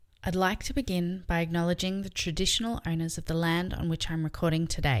I'd like to begin by acknowledging the traditional owners of the land on which I'm recording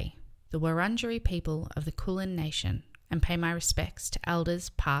today, the Wurundjeri people of the Kulin Nation, and pay my respects to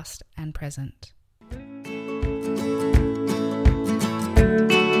elders past and present.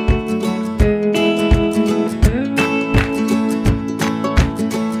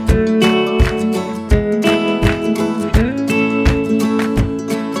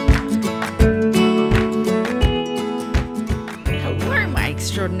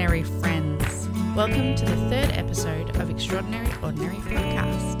 Extraordinary friends. Welcome to the third episode of Extraordinary Ordinary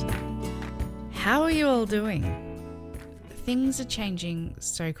Podcast. How are you all doing? Things are changing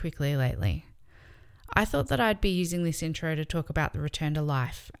so quickly lately. I thought that I'd be using this intro to talk about the return to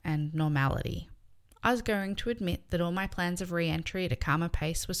life and normality. I was going to admit that all my plans of re-entry at a calmer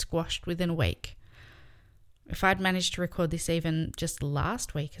pace were squashed within a week. If I'd managed to record this even just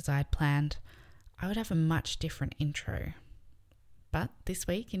last week as I had planned, I would have a much different intro. But this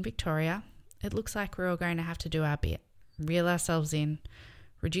week in Victoria, it looks like we're all going to have to do our bit, reel ourselves in,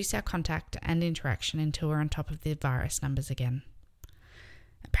 reduce our contact and interaction until we're on top of the virus numbers again.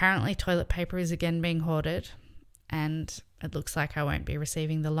 Apparently toilet paper is again being hoarded, and it looks like I won't be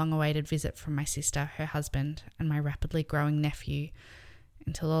receiving the long-awaited visit from my sister, her husband, and my rapidly growing nephew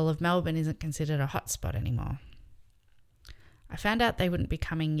until all of Melbourne isn't considered a hotspot anymore. I found out they wouldn't be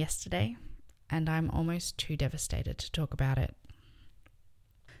coming yesterday, and I'm almost too devastated to talk about it.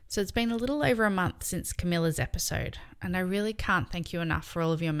 So it's been a little over a month since Camilla's episode, and I really can't thank you enough for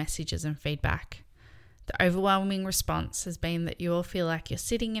all of your messages and feedback. The overwhelming response has been that you all feel like you're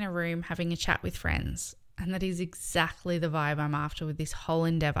sitting in a room having a chat with friends, and that is exactly the vibe I'm after with this whole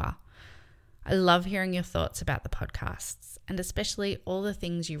endeavour. I love hearing your thoughts about the podcasts, and especially all the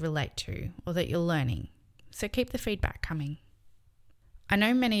things you relate to or that you're learning, so keep the feedback coming. I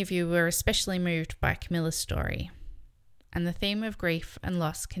know many of you were especially moved by Camilla's story, and the theme of grief and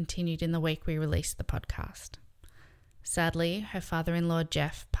loss continued in the week we released the podcast. Sadly, her father-in-law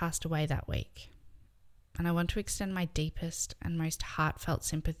Jeff passed away that week, and I want to extend my deepest and most heartfelt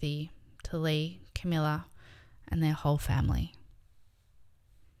sympathy to Lee, Camilla, and their whole family.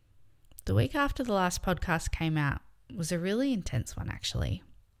 The week after the last podcast came out was a really intense one, actually.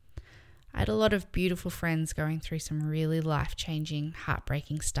 I had a lot of beautiful friends going through some really life-changing,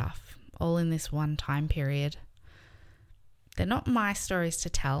 heartbreaking stuff, all in this one time period. They're not my stories to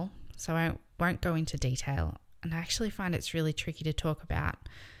tell, so I won't go into detail, and I actually find it's really tricky to talk about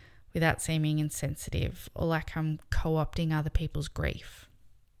without seeming insensitive or like I'm co-opting other people's grief.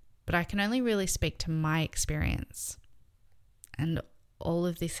 But I can only really speak to my experience, and all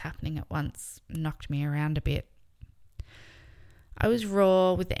of this happening at once knocked me around a bit. I was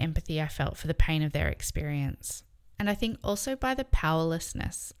raw with the empathy I felt for the pain of their experience, and I think also by the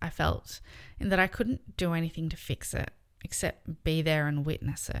powerlessness I felt in that I couldn't do anything to fix it, except be there and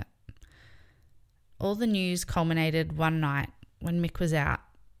witness it. All the news culminated one night when Mick was out,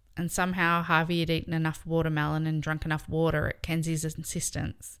 and somehow Harvey had eaten enough watermelon and drunk enough water at Kenzie's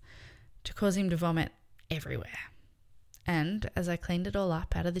insistence to cause him to vomit everywhere. And as I cleaned it all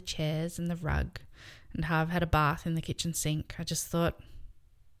up out of the chairs and the rug, and Harv had a bath in the kitchen sink, I just thought,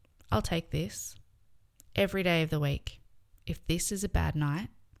 I'll take this every day of the week. If this is a bad night,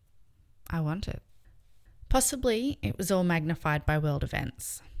 I want it. Possibly it was all magnified by world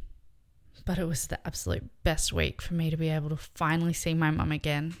events, but it was the absolute best week for me to be able to finally see my mum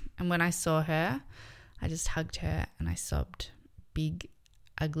again. And when I saw her, I just hugged her and I sobbed big,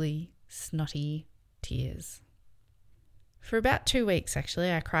 ugly, snotty tears. For about 2 weeks,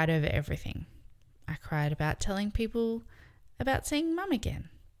 actually, I cried over everything. I cried about telling people about seeing mum again.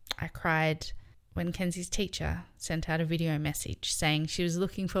 I cried when Kenzie's teacher sent out a video message saying she was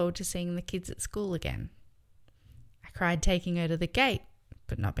looking forward to seeing the kids at school again. I cried taking her to the gate,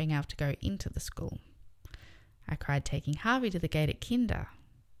 but not being able to go into the school. I cried taking Harvey to the gate at kinder,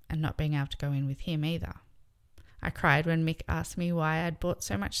 and not being able to go in with him either. I cried when Mick asked me why I'd bought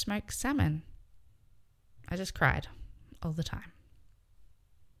so much smoked salmon. I just cried all the time.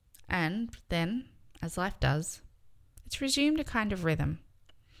 And then, as life does, it's resumed a kind of rhythm.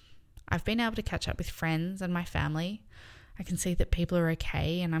 I've been able to catch up with friends and my family. I can see that people are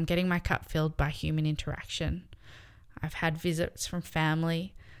okay, and I'm getting my cup filled by human interaction. I've had visits from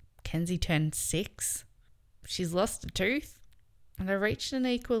family. Kenzie turned 6. She's lost a tooth. And I reached an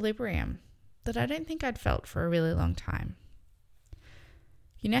equilibrium that I don't think I'd felt for a really long time.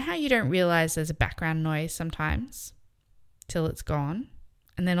 You know how you don't realise there's a background noise sometimes till it's gone,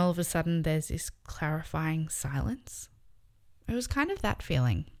 and then all of a sudden there's this clarifying silence? It was kind of that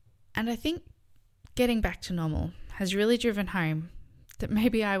feeling. And I think getting back to normal has really driven home that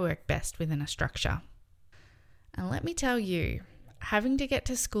maybe I work best within a structure. And let me tell you, having to get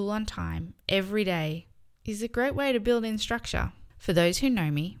to school on time every day is a great way to build in structure. For those who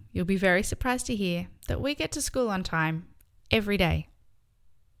know me, you'll be very surprised to hear that we get to school on time every day.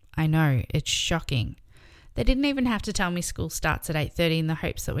 I know, it's shocking. They didn't even have to tell me school starts at 8:30 in the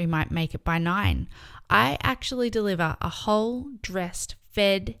hopes that we might make it by 9. I actually deliver a whole, dressed,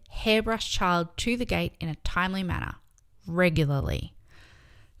 fed, hairbrushed child to the gate in a timely manner, regularly.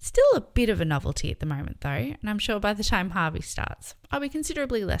 Still a bit of a novelty at the moment though, and I'm sure by the time Harvey starts, I'll be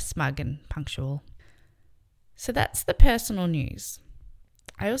considerably less smug and punctual. So that's the personal news.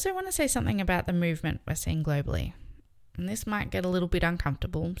 I also want to say something about the movement we're seeing globally. And this might get a little bit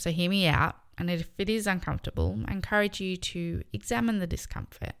uncomfortable, so hear me out. And if it is uncomfortable, I encourage you to examine the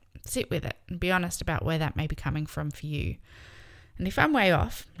discomfort, sit with it, and be honest about where that may be coming from for you. And if I'm way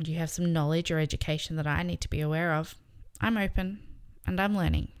off, and you have some knowledge or education that I need to be aware of, I'm open and I'm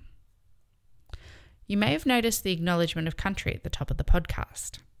learning. You may have noticed the acknowledgement of country at the top of the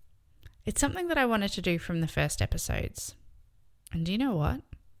podcast. It's something that I wanted to do from the first episodes. And do you know what?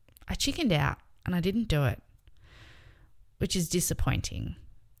 I chickened out and I didn't do it, which is disappointing.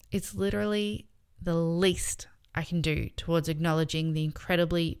 It's literally the least I can do towards acknowledging the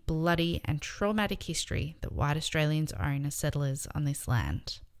incredibly bloody and traumatic history that white Australians own as settlers on this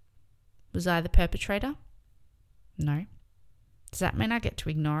land. Was I the perpetrator? No. Does that mean I get to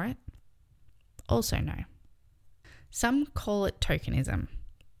ignore it? Also no. Some call it tokenism,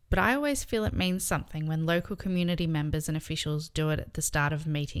 but I always feel it means something when local community members and officials do it at the start of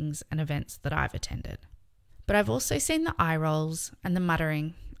meetings and events that I've attended. But I've also seen the eye rolls and the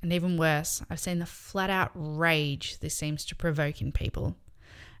muttering, and even worse, I've seen the flat-out rage this seems to provoke in people.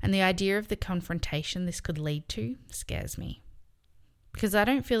 And the idea of the confrontation this could lead to scares me. Because I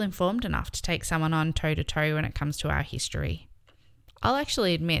don't feel informed enough to take someone on toe-to-toe when it comes to our history. I'll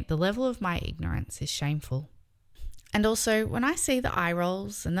actually admit the level of my ignorance is shameful. And also, when I see the eye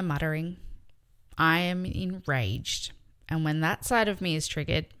rolls and the muttering, I am enraged. And when that side of me is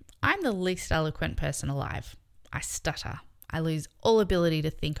triggered, I'm the least eloquent person alive. I stutter. I lose all ability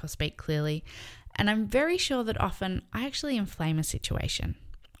to think or speak clearly. And I'm very sure that often I actually inflame a situation.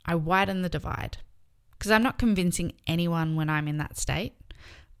 I widen the divide. Because I'm not convincing anyone when I'm in that state.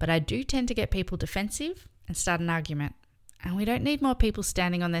 But I do tend to get people defensive and start an argument. And we don't need more people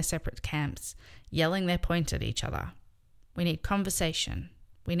standing on their separate camps, yelling their point at each other. We need conversation.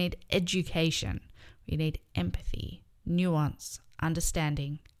 We need education. We need empathy, nuance,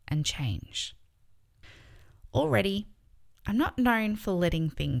 understanding, and change. Already, I'm not known for letting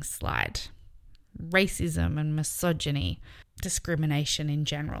things slide. Racism and misogyny, discrimination in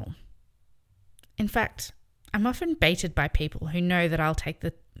general. In fact, I'm often baited by people who know that I'll take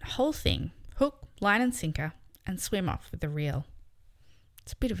the whole thing, hook, line and sinker, and swim off with the reel.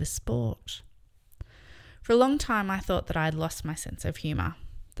 It's a bit of a sport. For a long time, I thought that I'd lost my sense of humour,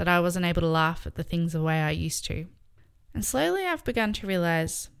 that I wasn't able to laugh at the things the way I used to. And slowly I've begun to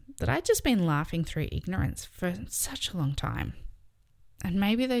realise that I'd just been laughing through ignorance for such a long time. And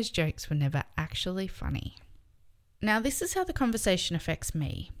maybe those jokes were never actually funny. Now, this is how the conversation affects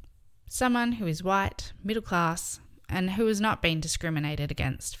me. Someone who is white, middle class, and who has not been discriminated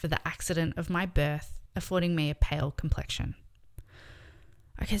against for the accident of my birth, affording me a pale complexion.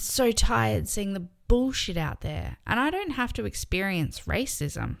 I get so tired seeing the bullshit out there, and I don't have to experience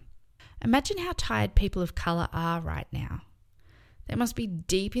racism. Imagine how tired people of colour are right now. They must be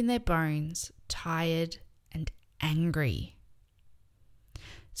deep in their bones, tired and angry.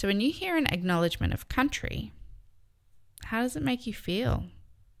 So when you hear an acknowledgement of country, how does it make you feel?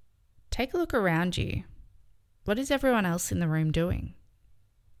 Take a look around you. What is everyone else in the room doing?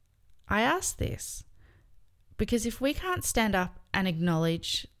 I ask this because if we can't stand up and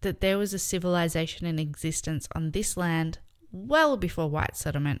acknowledge that there was a civilization in existence on this land well before white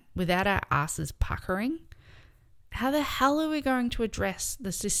settlement without our asses puckering, how the hell are we going to address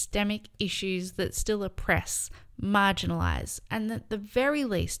the systemic issues that still oppress, marginalise, and at the very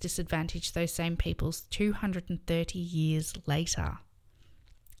least disadvantage those same peoples 230 years later?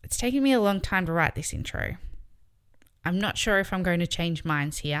 It's taken me a long time to write this intro. I'm not sure if I'm going to change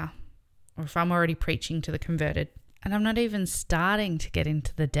minds here, or if I'm already preaching to the converted, and I'm not even starting to get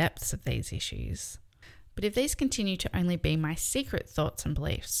into the depths of these issues. But if these continue to only be my secret thoughts and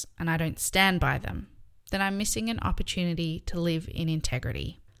beliefs, and I don't stand by them, then I'm missing an opportunity to live in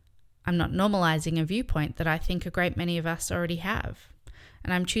integrity. I'm not normalising a viewpoint that I think a great many of us already have,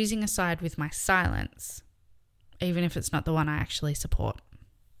 and I'm choosing a side with my silence, even if it's not the one I actually support.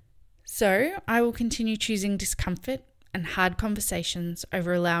 So I will continue choosing discomfort and hard conversations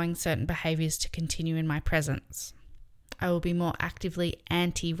over allowing certain behaviours to continue in my presence. I will be more actively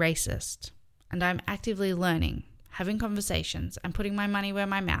anti-racist, and I'm actively learning having conversations, and putting my money where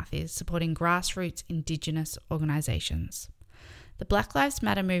my mouth is, supporting grassroots Indigenous organisations. The Black Lives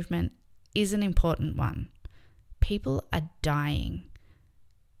Matter movement is an important one. People are dying.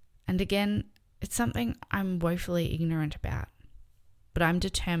 And again, it's something I'm woefully ignorant about, but I'm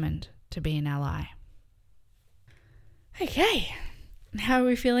determined to be an ally. Okay, how are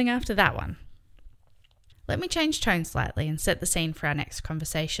we feeling after that one? Let me change tone slightly and set the scene for our next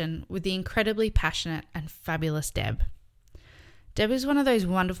conversation with the incredibly passionate and fabulous Deb. Deb is one of those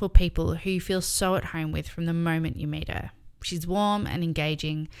wonderful people who you feel so at home with from the moment you meet her. She's warm and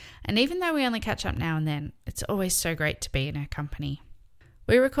engaging, and even though we only catch up now and then, it's always so great to be in her company.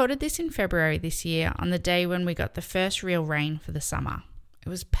 We recorded this in February this year on the day when we got the first real rain for the summer. It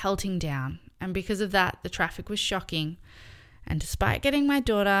was pelting down, and because of that, the traffic was shocking, and despite getting my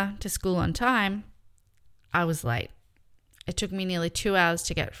daughter to school on time, I was late. It took me nearly 2 hours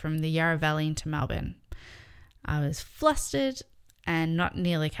to get from the Yarra Valley into Melbourne. I was flustered and not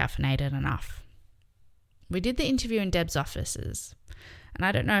nearly caffeinated enough. We did the interview in Deb's offices, and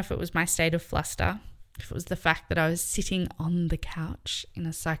I don't know if it was my state of fluster, if it was the fact that I was sitting on the couch in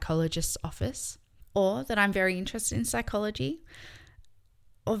a psychologist's office, or that I'm very interested in psychology,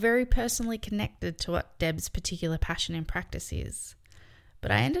 or very personally connected to what Deb's particular passion and practice is.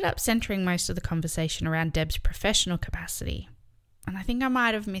 But I ended up centering most of the conversation around Deb's professional capacity, and I think I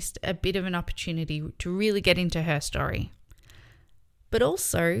might have missed a bit of an opportunity to really get into her story. But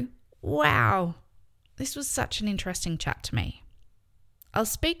also, wow, this was such an interesting chat to me. I'll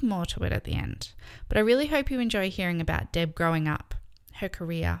speak more to it at the end, but I really hope you enjoy hearing about Deb growing up, her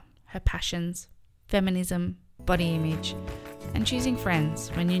career, her passions, feminism, body image, and choosing friends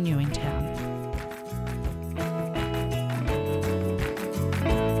when you're new in town.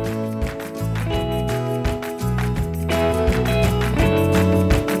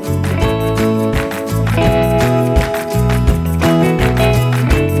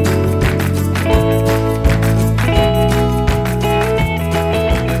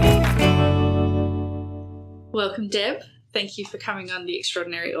 Welcome, Deb. Thank you for coming on The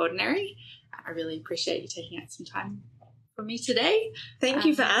Extraordinary Ordinary. I really appreciate you taking out some time for me today. Thank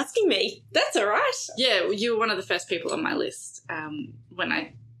you for asking me. That's all right. Yeah, you were one of the first people on my list when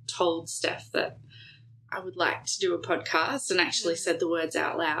I told Steph that I would like to do a podcast and actually said the words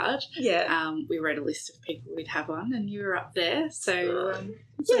out loud. Yeah. We wrote a list of people we'd have on and you were up there. So,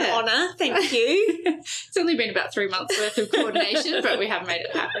 it's an honour. Thank you. It's only been about 3 months worth of coordination, but we have made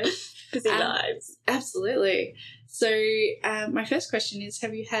it happen. Busy lives. Absolutely. So my first question is,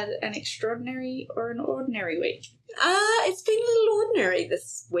 have you had an extraordinary or an ordinary week? It's been a little ordinary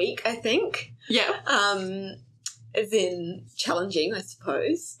this week, I think. Yeah. As in challenging, I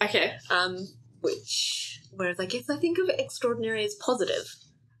suppose. Okay. Whereas I guess I think of extraordinary as positive.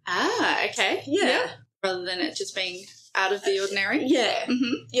 Ah, okay. Yeah. Rather than it just being out of the ordinary? Yeah.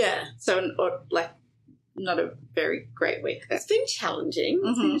 Mm-hmm. Yeah. So, not a very great week then. It's been challenging.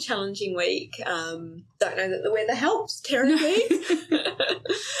 It's been a challenging week. Don't know that the weather helps terribly.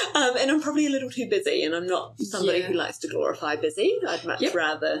 And I'm probably a little too busy, and I'm not somebody who likes to glorify busy. I'd much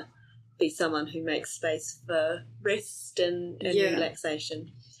rather be someone who makes space for rest and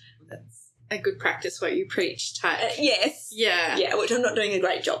relaxation. That's a good practice what you preach type. Yes. Yeah. Yeah, which I'm not doing a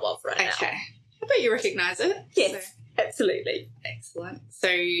great job of right now. Okay. I bet you recognise it. Yes, absolutely. Excellent. So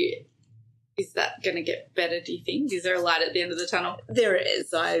is that going to get better, do you think? Is there a light at the end of the tunnel? There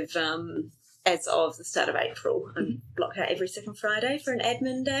is. I've, as of the start of April, I'm blocked out every second Friday for an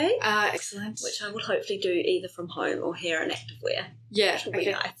admin day. Excellent. Which I will hopefully do either from home or here in activewear. Yeah. Which will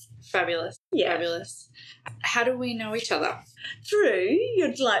be nice. Fabulous. Yeah. Fabulous. How do we know each other? Through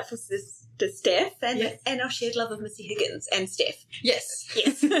your delightful sister Steph and our shared love of Missy Higgins and Steph. Yes.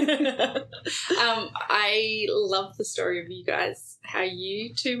 Yes. I love the story of you guys, how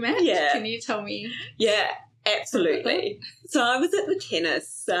you two met. Yeah. Can you tell me? Yeah, absolutely. So I was at the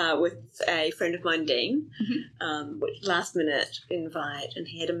tennis with a friend of mine, Dean, which last minute invite, and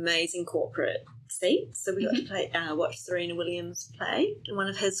he had amazing corporate seats. So we got to watch Serena Williams play, and one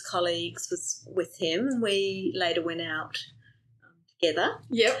of his colleagues was with him, and we later went out together.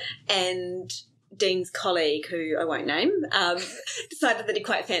 Yep. And Dean's colleague, who I won't name, decided that he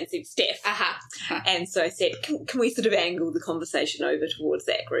quite fancied Steph. And so I said, can we sort of angle the conversation over towards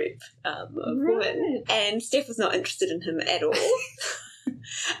that group of women? And Steph was not interested in him at all.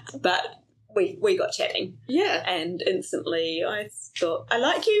 But we got chatting. Yeah. And instantly I thought, I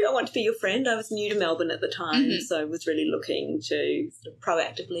like you, I want to be your friend. I was new to Melbourne at the time, so I was really looking to sort of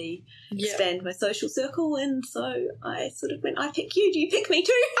proactively expand my social circle, and so I sort of went, I pick you, do you pick me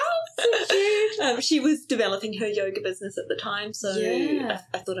too? Oh, so cute. She was developing her yoga business at the time, so Yeah.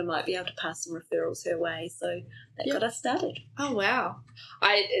 I thought I might be able to pass some referrals her way, so that got us started. Oh, wow.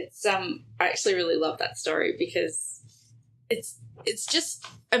 I actually really love that story because it's just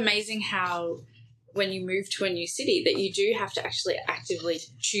amazing how when you move to a new city that you do have to actually actively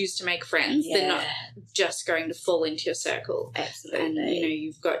choose to make friends. Yeah. They're not just going to fall into your circle. Absolutely. And,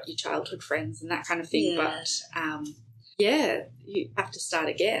 you've got your childhood friends and that kind of thing. Yeah. But, you have to start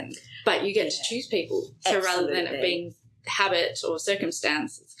again. But you get to choose people. So rather than it being habit or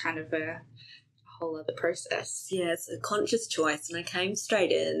circumstance, it's kind of a whole other process. Yeah, it's a conscious choice, and I came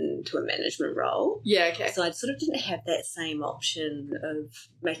straight into a management role. Yeah, okay. So I sort of didn't have that same option of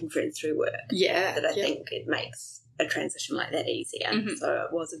making friends through work. Yeah. That I think it makes a transition like that easier. Mm-hmm. So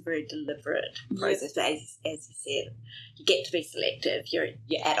it was a very deliberate process. But as you said, you get to be selective. You're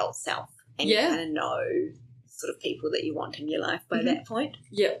your adult self, and you kind of know sort of people that you want in your life by that point.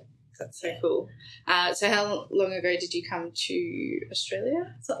 Yep. That's so cool. So how long ago did you come to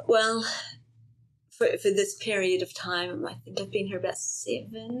Australia? So, well, for this period of time, I think I've been here about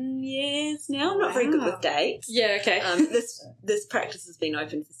 7 years now. I'm not very good with dates. Yeah, okay. This practice has been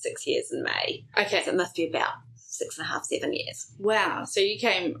open for 6 years in May. Okay. So it must be about 6.5, 7 years. Wow. So you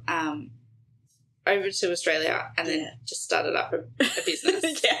came over to Australia and then just started up a business.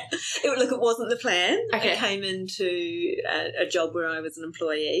 It wasn't the plan. Okay. I came into a job where I was an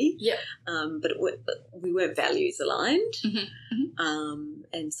employee. Yeah. But we weren't values aligned. Mm-hmm.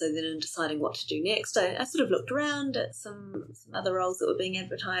 And so then in deciding what to do next, I sort of looked around at some other roles that were being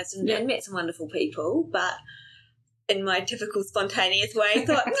advertised and met some wonderful people, but in my typical spontaneous way,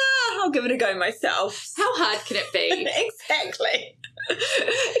 thought, I'll give it a go myself. How hard can it be? Exactly.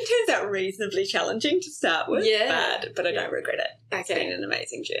 It turns out reasonably challenging to start with, but I don't regret it. It's been an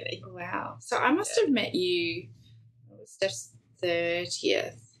amazing journey. Wow. So I must have met you, it was Steph's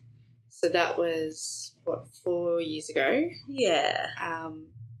 30th. So that was, 4 years ago? Yeah.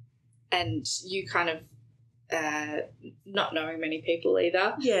 And you kind of, not knowing many people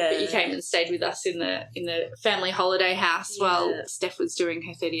either. Yeah. But you came and stayed with us in the family holiday house while Steph was doing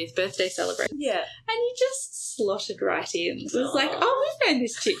her 30th birthday celebration. Yeah. And you just slotted right in. It was like, we've known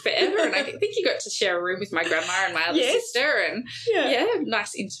this chick forever. And I think you got to share a room with my grandma and my other sister. And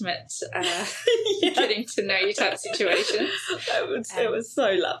nice intimate getting to know you type situation. It was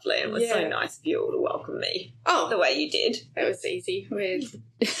so lovely. It was so nice of you all to welcome me. Oh, the way you did. It was easy.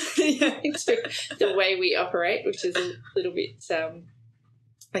 The way we operate, which is a little bit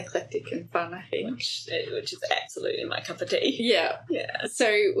eclectic and fun, I think. Which is absolutely my cup of tea. Yeah. Yeah.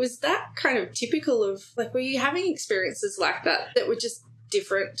 So was that kind of typical of, were you having experiences like that were just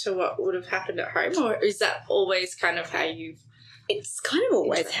different to what would have happened at home, or is that always kind of how you've... It's kind of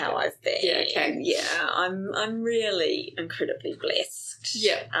always how I've been. Yeah, okay. Yeah, I'm really incredibly blessed.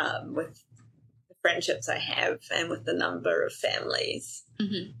 Yeah. With the friendships I have and with the number of families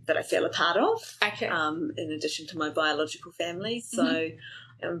that I feel a part of. Okay. In addition to my biological family, so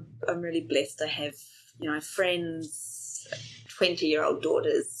I'm really blessed. I have friends, 20-year-old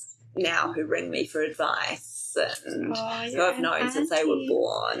daughters now who ring me for advice. And who I've known since they were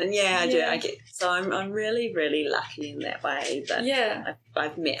born, and I get so I'm really, really lucky in that way that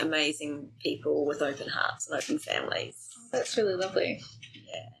I've met amazing people with open hearts and open families. That's really lovely.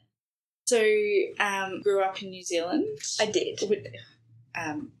 Yeah. So, grew up in New Zealand. I did.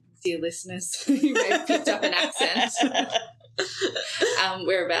 Dear listeners, you may have picked up an accent.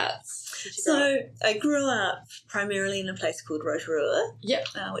 Whereabouts? So I grew up primarily in a place called Rotorua,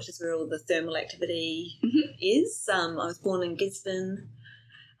 which is where all the thermal activity is. I was born in Gisborne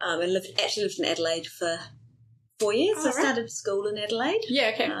and lived in Adelaide for 4 years. So I started school in Adelaide.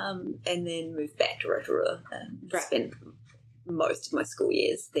 Yeah, okay. And then moved back to Rotorua and spent most of my school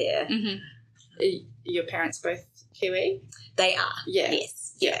years there. Mm-hmm. Are your parents both Kiwi? They are. Yeah.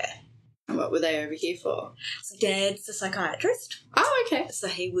 Yes. Yeah. And what were they over here for? So Dad's a psychiatrist. Oh, okay. So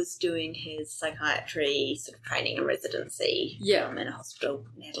he was doing his psychiatry sort of training and residency in a hospital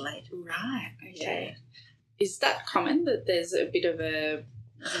in Adelaide. Right, okay. Yeah. Is that common that there's a bit of a,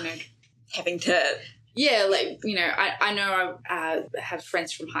 having to... Yeah, I know I have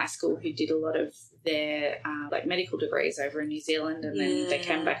friends from high school who did a lot of their medical degrees over in New Zealand, and then they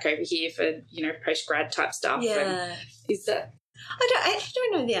came back over here for, post-grad type stuff. Yeah. And is that... I actually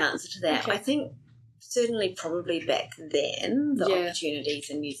don't know the answer to that. Okay. I think certainly probably back then the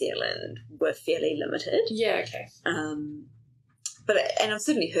opportunities in New Zealand were fairly limited. Yeah, okay. and I've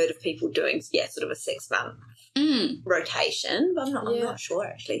certainly heard of people doing, sort of a 6-month rotation, but I'm not sure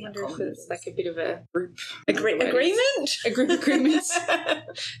actually. I wonder if it's like a bit of a group agreement. A group agreement. A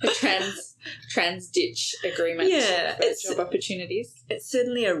trans-ditch agreement for job opportunities. It's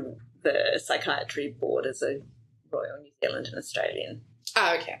certainly the Psychiatry Board is a Royal New Zealand and Australian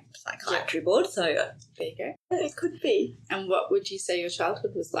Psychiatry Board, so there you go. It could be. And what would you say your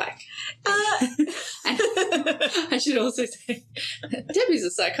childhood was like? And I should also say, Debbie's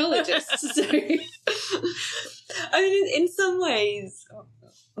a psychologist, so... I mean, in some ways,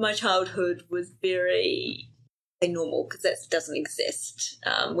 my childhood was very normal because that doesn't exist.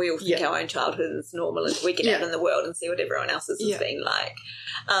 We all think our own childhood is normal until we get out in the world and see what everyone else's has been like.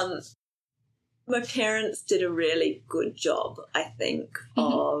 My parents did a really good job, I think,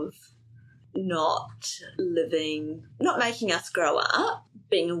 of not making us grow up,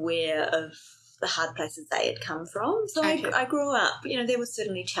 being aware of the hard places they had come from. So I grew up, there were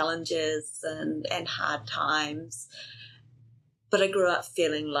certainly challenges and hard times, but I grew up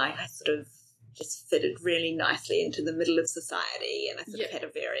feeling like I sort of just fitted really nicely into the middle of society, and I sort of had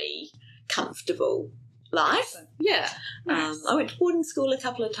a very comfortable life. Yeah. Nice. I went to boarding school a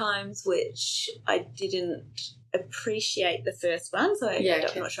couple of times, which I didn't appreciate the first one, so I'm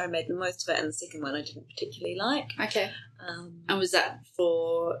not sure I made the most of it, and the second one I didn't particularly like. Okay. And was that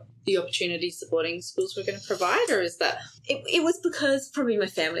for the opportunities the boarding schools were going to provide, or is that... It was because probably my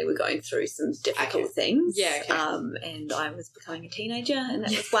family were going through some difficult things. Yeah, okay. And I was becoming a teenager, and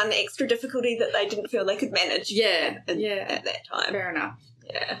that was one extra difficulty that they didn't feel they could manage at that time. Fair enough.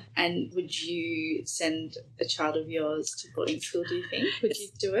 Yeah. And would you send a child of yours to boarding school, do you think? Would you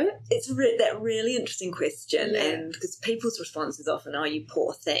do it? It's that really interesting question, and because people's response is often, oh, you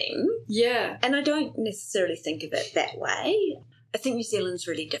poor thing. Yeah. And I don't necessarily think of it that way. I think New Zealand's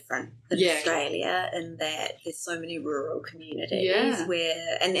really different than Australia in that there's so many rural communities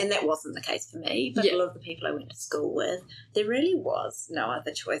where, and that wasn't the case for me, but a lot of the people I went to school with, there really was no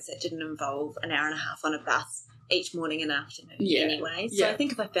other choice that didn't involve an hour and a half on a bus each morning and afternoon anyway. So I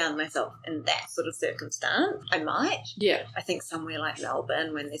think if I found myself in that sort of circumstance, I might. Yeah. I think somewhere like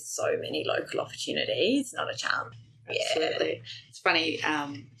Melbourne, when there's so many local opportunities, not a chance. Absolutely. It's funny,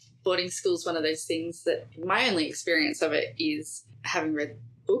 boarding school's one of those things that my only experience of it is having read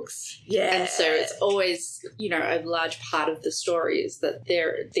books. Yeah. And so it's always, a large part of the story is that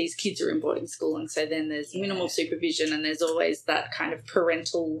these kids are in boarding school, and so then there's minimal supervision, and there's always that kind of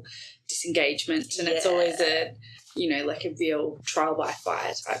parental disengagement, and it's always a like a real trial by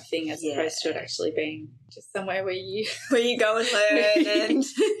fire type thing, as opposed to it actually being just somewhere where you go and learn and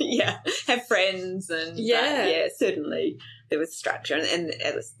have friends and certainly there was structure, and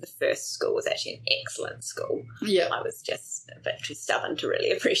it was, the first school was actually an excellent school. Yeah, I was just a bit too stubborn to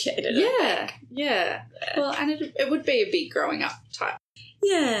really appreciate it. Yeah. Well, and it would be a big growing up type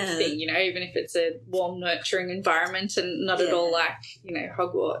thing, even if it's a warm, nurturing environment and not at all like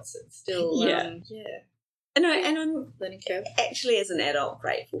Hogwarts. It's still And I'm learning curve. Actually, as an adult,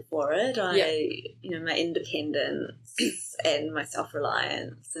 grateful for it. My independence and my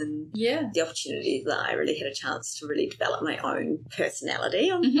self-reliance and the opportunities that I really had a chance to really develop my own personality.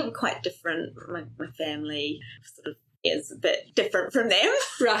 I'm quite different. My family sort of is a bit different from them,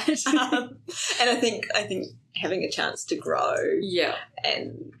 right? And I think having a chance to grow,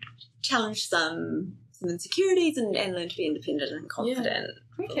 and challenge some insecurities and learn to be independent and confident.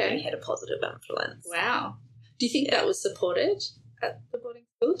 Really had a positive influence. Wow. Do you think that was supported at the boarding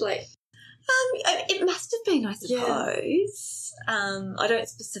school? It must have been, I suppose. I don't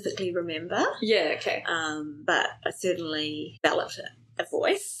specifically remember. Yeah, okay. But I certainly developed a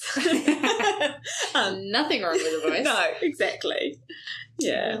voice. Nothing wrong with a voice. No, exactly.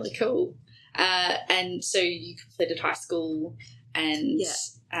 Yeah. Really cool. And so you completed high school, and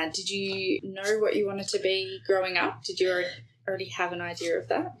did you know what you wanted to be growing up? Did you already have an idea of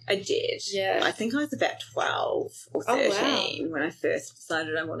that? I did. Yeah. I think I was about 12 or 13 when I first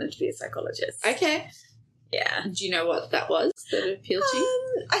decided I wanted to be a psychologist. Okay. Yeah. Do you know what that was that appealed to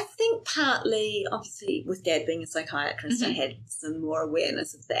you? I think partly, obviously, with Dad being a psychiatrist, I had some more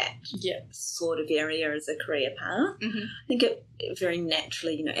awareness of that sort of area as a career path. I think it very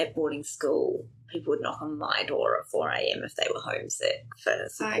naturally, at boarding school, people would knock on my door at 4 a.m. if they were homesick for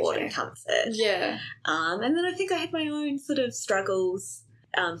support and comfort. Yeah. And then I think I had my own sort of struggles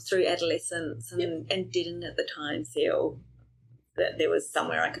through adolescence and didn't at the time feel that there was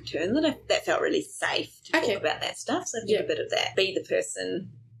somewhere I could turn that felt really safe to talk about that stuff. So I think a bit of that. Be the person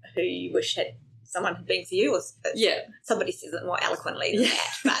who you wish someone had been for you, or somebody says it more eloquently than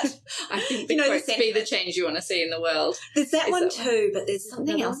that. But I think the quote, be the change you want to see in the world. There's that one too, but there's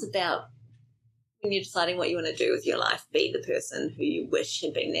something else about when you're deciding what you want to do with your life, be the person who you wish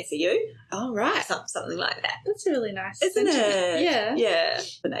had been there for you. Oh, right. Something like that. That's a really nice Isn't sentiment. it? Yeah. Yeah.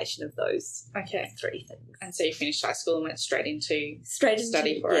 Combination of those Okay. 3 things. And so you finished high school and went straight into Straight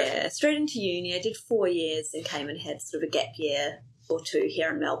into uni. I did 4 years and came and had sort of a gap year or 2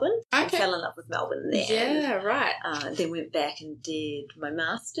 here in Melbourne. I fell in love with Melbourne then. Yeah, right. Then went back and did my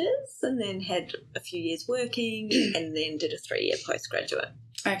master's and then had a few years working and then did a 3-year postgraduate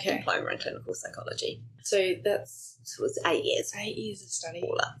diploma in clinical psychology. So it was 8 years. 8 years of study.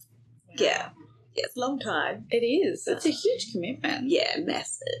 All up. Wow. Yeah. Yeah, it's a long time. It is. It's a huge commitment. Yeah,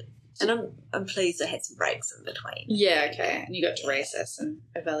 massive. And I'm pleased I had some breaks in between. Yeah, okay. And you got to reassess and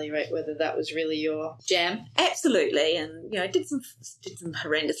evaluate whether that was really your jam. Absolutely. And, I did some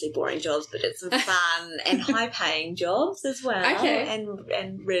horrendously boring jobs, but did some fun and high-paying jobs as well. Okay.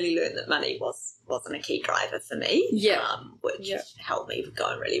 And really learned that money wasn't a key driver for me. Yeah. Which helped me go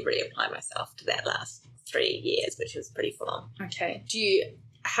and really, really apply myself to that last 3 years, which was pretty full on. Okay. Do you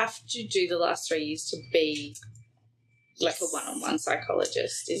have to do the last 3 years to be like a one-on-one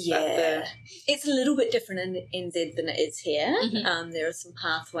psychologist? It's a little bit different in NZ than it is here. Mm-hmm. There are some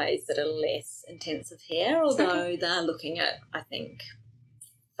pathways that are less intensive here, although they're looking at, I think,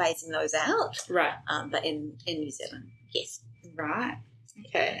 phasing those out. Right. But in New Zealand, yes. Right.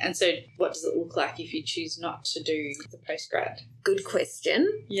 Okay. And so what does it look like if you choose not to do the postgrad? Good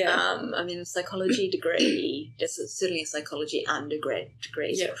question. Yeah. A psychology degree, certainly a psychology undergrad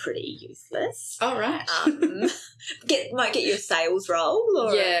degree is pretty useless. Oh, right. Might get you a sales role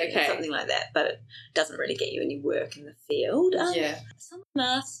or something like that, but it doesn't really get you any work in the field. Some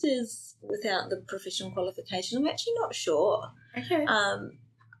masters without the professional qualification, I'm actually not sure. Okay.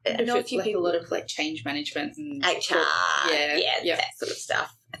 I know a few people, a lot of like change management and HR, that sort of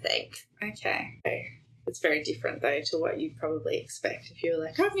stuff, I think. Okay. It's very different though to what you'd probably expect if you were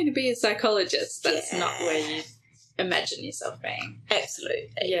like, I'm going to be a psychologist. That's not where you imagine yourself being.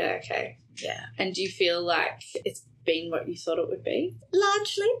 Absolutely. Yeah, okay. Yeah. And do you feel like it's been what you thought it would be?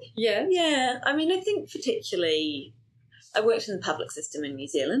 Largely. Yeah. Yeah. I think particularly I worked in the public system in New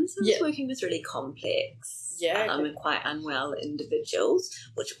Zealand, so I was working with really complex and quite unwell individuals,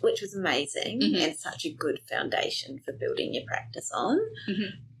 which was amazing and such a good foundation for building your practice on.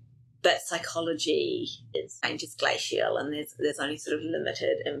 Mm-hmm. But psychology is just glacial and there's only sort of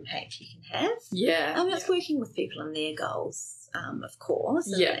limited impact you can have. Yeah. It's working with people and their goals, of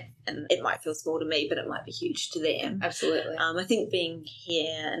course. And it might feel small to me, but it might be huge to them. Absolutely. I think being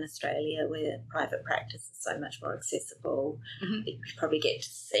here in Australia where private practice is so much more accessible, you probably get to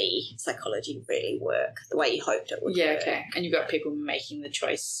see psychology really work the way you hoped it would work. Yeah, okay. And you've got people making the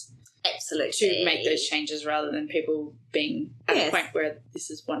choice. Absolutely. To make those changes rather than people being at a point where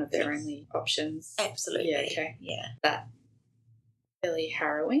this is one of their only options. Absolutely. Yeah, okay. Yeah. That really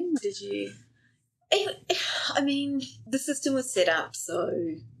harrowing. Did you... the system was set up so,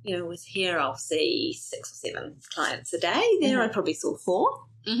 with here I'll see 6 or 7 clients a day. There I probably saw 4.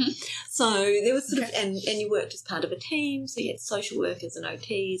 Mm-hmm. So there was sort of, and you worked as part of a team, so you had social workers and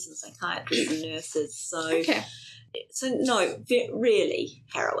OTs and psychiatrists and nurses. So no, really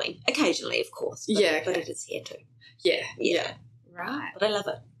harrowing. Occasionally, of course. But it is here too. Yeah. Yeah. Right. But I love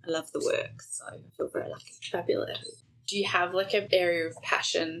it. I love the work, so I feel very lucky. Fabulous. Do you have like an area of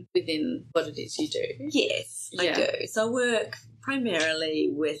passion within what it is you do? Yes, I do. So I work primarily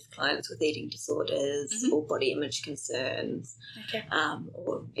with clients with eating disorders or body image concerns,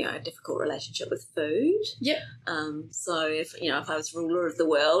 or a difficult relationship with food. Yep. So if I was ruler of the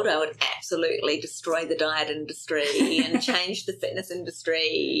world, I would absolutely destroy the diet industry and change the fitness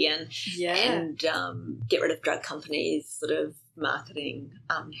industry and get rid of drug companies sort of marketing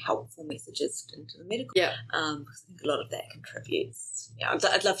helpful messages into the medical. Yeah. Because I think a lot of that contributes.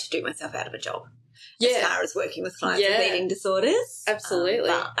 I'd love to do myself out of a job. As far as working with clients with eating disorders. Absolutely.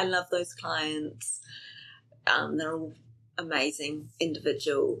 But I love those clients. They're all amazing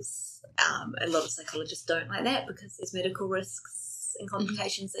individuals. A lot of psychologists don't like that because there's medical risks and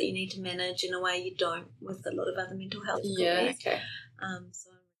complications that you need to manage in a way you don't with a lot of other mental health disorders. Yeah, okay.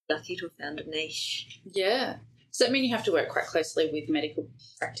 So I'm lucky to have found a niche. Yeah. Does that mean you have to work quite closely with medical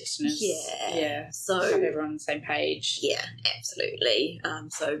practitioners? Yeah. Yeah. So have everyone on the same page? Yeah, absolutely.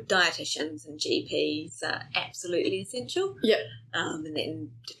 So dietitians and GPs are absolutely essential. Yeah. And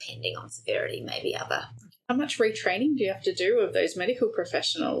then depending on severity, maybe other. How much retraining do you have to do of those medical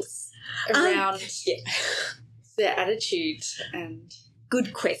professionals around their attitude and...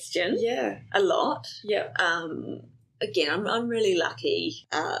 Good question. Yeah. A lot. Yeah. Again, I'm really lucky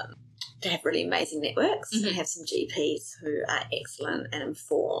to have really amazing networks and have some GPs who are excellent and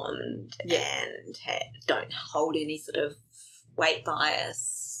informed and don't hold any sort of weight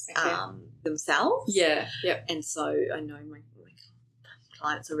bias themselves. Yeah, yep. And so I know my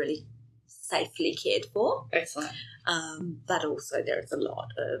clients are really safely cared for. Excellent. But also there is a lot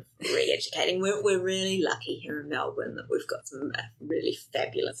of re-educating. We're really lucky here in Melbourne that we've got some really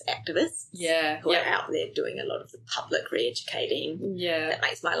fabulous activists who are out there doing a lot of the public re-educating. Yeah. That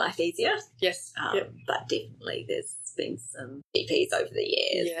makes my life easier. Yes. But definitely there's been some GPs over the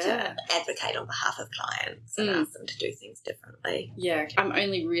years to advocate on behalf of clients and ask them to do things differently. Yeah. I'm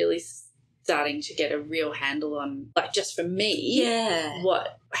only really starting to get a real handle on, like, just for me,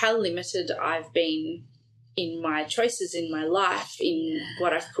 how limited I've been in my choices in my life, in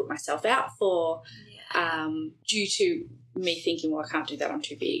what I've put myself out for, due to me thinking, well, I can't do that, I'm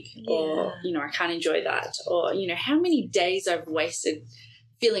too big, or, I can't enjoy that, or, how many days I've wasted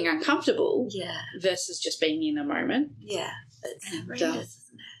feeling uncomfortable versus just being in a moment. Yeah, it's horrendous,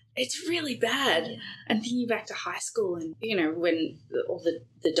 isn't it? It's really bad. Yeah. And thinking back to high school and, when all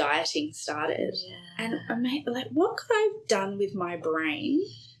the dieting started, and like, what could I have done with my brain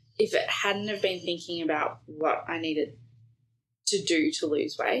if it hadn't have been thinking about what I needed to do to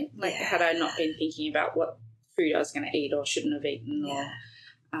lose weight? Like, had I not been thinking about what food I was going to eat or shouldn't have eaten?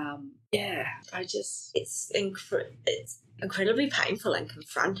 It's incredibly painful and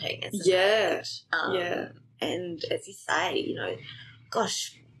confronting, isn't it? And as you say,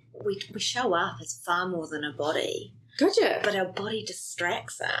 gosh, we show up as far more than a body. Gotcha. But our body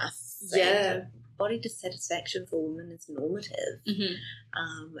distracts us. Yeah. Body dissatisfaction for women is normative.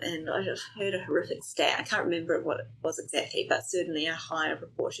 Mm-hmm. And I've heard a horrific stat. I can't remember what it was exactly, but certainly a higher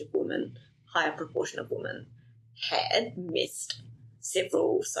proportion of women had missed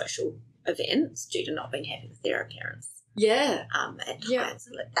several social events due to not being happy with their appearance. Yeah. At times.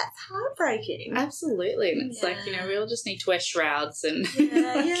 That's heartbreaking. Absolutely. And it's like, we all just need to wear shrouds and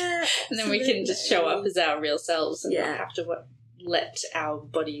and then we can just show up as our real selves and not have to let our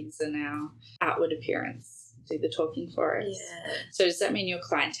bodies and our outward appearance do the talking for us. Yeah. So does that mean your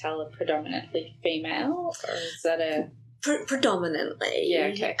clientele are predominantly female, or is that a... Predominantly. Yeah,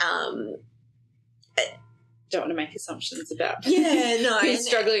 okay. Don't want to make assumptions about who's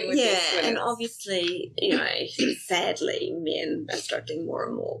struggling with this. And obviously, sadly, men are struggling more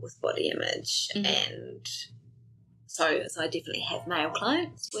and more with body image, and so I definitely have male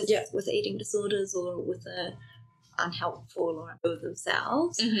clients with eating disorders or with a unhelpful or of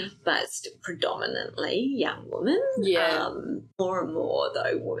themselves, but it's predominantly young women. Yeah. More and more,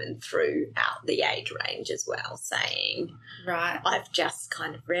 though, women throughout the age range as well, saying, right, I've just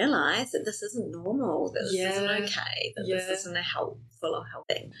kind of realised that this isn't normal, that this isn't okay, that this isn't a helpful or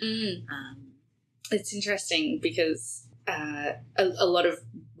helping. It's interesting because a lot of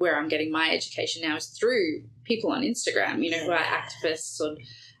where I'm getting my education now is through people on Instagram, who are activists or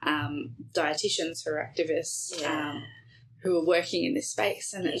dietitians who are activists who are working in this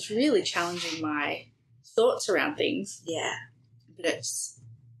space, and it's really challenging my thoughts around things. Yeah. But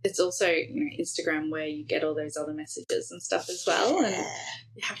it's also, Instagram where you get all those other messages and stuff as well, and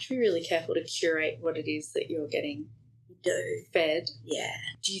you have to be really careful to curate what it is that you're getting fed. Yeah.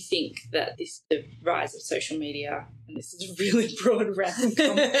 Do you think that the rise of social media, and this is a really broad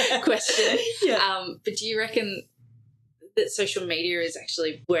random question, but do you reckon that social media is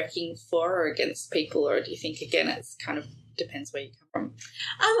actually working for or against people, or do you think, again, it's kind of depends where you come from?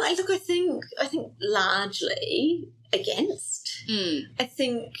 I think largely against. I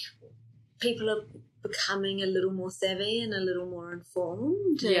think people are becoming a little more savvy and a little more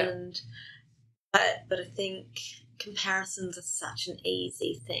informed, but I think comparisons are such an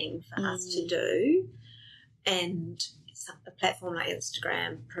easy thing for us to do, and a platform like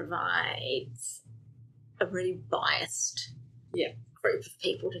Instagram provides a really biased group of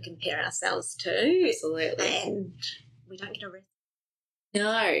people to compare ourselves to. Absolutely. And we don't get arrested.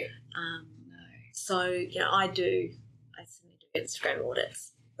 No. So, I certainly do Instagram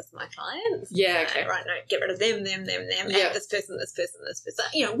audits with my clients. Yeah, okay. Right, no, get rid of them, and this person,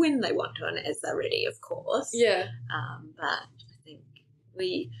 when they want to and as they're ready, of course. Yeah. But I think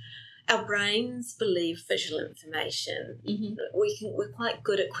our brains believe visual information. We're quite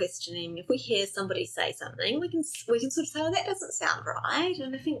good at questioning. If we hear somebody say something, we can sort of say, that doesn't sound right.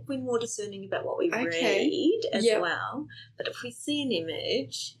 And I think we're more discerning about what we read as well. But if we see an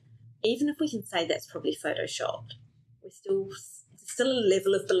image, even if we can say that's probably photoshopped, there's still a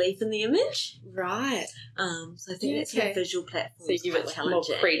level of belief in the image. Right. So I think that's how visual platforms so you give it more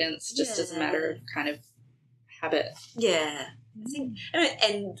credence just as a matter of kind of habit. Yeah. I think,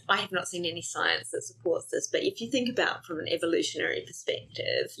 and I have not seen any science that supports this, but if you think about from an evolutionary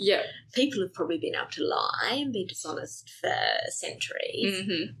perspective, people have probably been able to lie and be dishonest for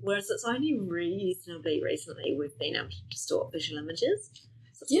centuries, whereas it's only reasonably recently we've been able to distort visual images.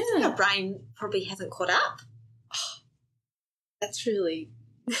 I think our brain probably hasn't caught up. That's really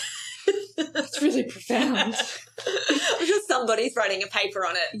profound. I'm sure somebody's writing a paper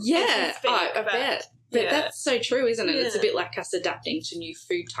on it. Yeah, I bet. But that's so true, isn't it? Yeah. It's a bit like us adapting to new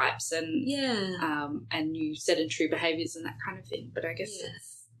food types and new sedentary behaviours and that kind of thing. But I guess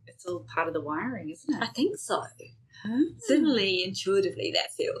it's all part of the wiring, isn't it? I think so. Certainly, intuitively,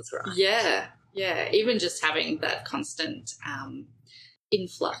 that feels right. Yeah. Even just having that constant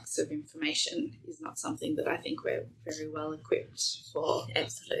influx of information is not something that I think we're very well equipped for.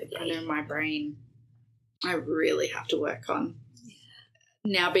 Absolutely. I know my brain, I really have to work on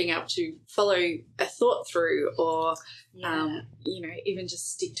now being able to follow a thought through or, even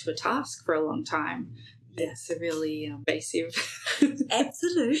just stick to a task for a long time. It's a really invasive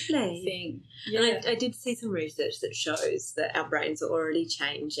Absolutely thing. Yeah. And I did see some research that shows that our brains are already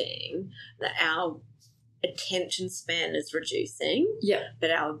changing, that our attention span is reducing,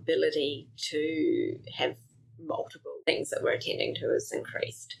 but our ability to have multiple things that we're attending to is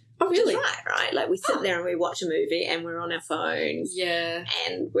increased. Oh, really? Right. Like we sit there and we watch a movie and we're on our phones. Yeah.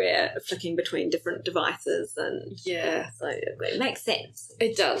 And we're flicking between different devices and so it makes sense.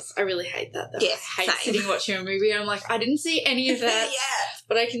 It does. I really hate that though. Yes, I hate sitting watching a movie and I'm like, I didn't see any of that.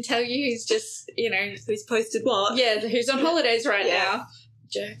 But I can tell you who's just, who's posted what. Yeah, who's on holidays right now.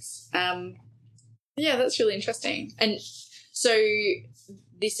 Jerks. Yeah, that's really interesting. And so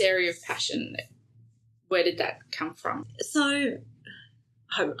this area of passion, where did that come from? So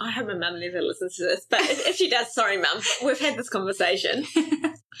I hope my mum never listens to this, but if she does, sorry, Mum, we've had this conversation.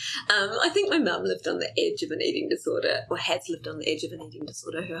 I think my mum lived on the edge of an eating disorder, or has lived on the edge of an eating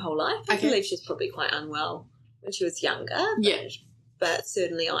disorder her whole life. I believe she was probably quite unwell when she was younger. But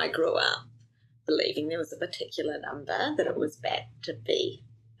certainly I grew up believing there was a particular number that it was bad to be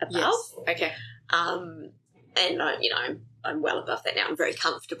above. Yes. Okay. And I'm well above that now. I'm very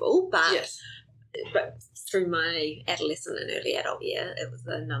comfortable, but through my adolescent and early adult year, it was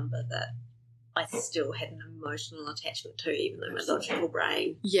a number that I still had an emotional attachment to, even though my logical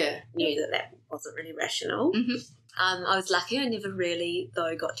brain knew that wasn't really rational. Mm-hmm. I was lucky. I never really,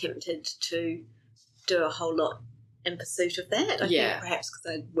 though, got tempted to do a whole lot in pursuit of that. I think perhaps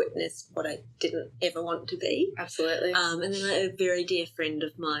because I'd witnessed what I didn't ever want to be. Absolutely. And then a very dear friend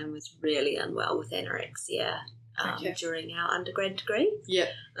of mine was really unwell with anorexia during our undergrad degree. Yeah.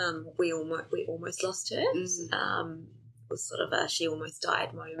 We almost lost her. It was sort of a she almost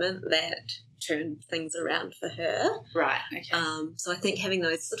died moment that turned things around for her. Right, okay. So I think having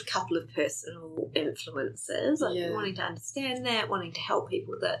those sort of couple of personal influences, like wanting to understand that, wanting to help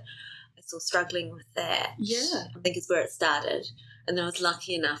people that are still struggling with that, I think is where it started. And then I was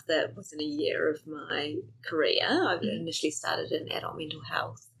lucky enough that within a year of my career, I initially started in adult mental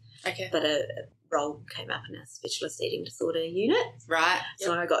health. Okay. But a role came up in a specialist eating disorder unit. Right.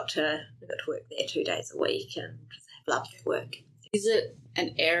 So I got to work there 2 days a week and just loved the work. Is it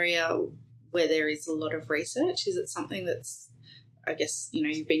an area where there is a lot of research? Is it something that's, I guess,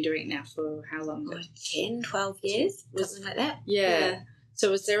 you've been doing it now for how long? 10, 12 years, something like that. Yeah.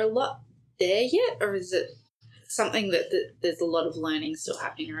 So is there a lot there yet, or is it something that there's a lot of learning still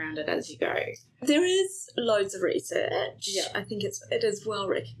happening around it as you go? There is loads of research. Yeah. I think it is well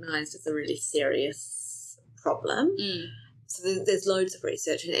recognised as a really serious problem. So there's loads of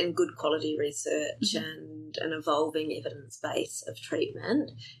research and good quality research and an evolving evidence base of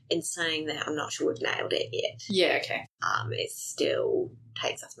treatment. In saying that, I'm not sure we've nailed it yet. Yeah, okay. It still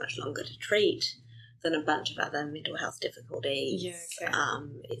takes us much longer to treat than a bunch of other mental health difficulties. Yeah, okay.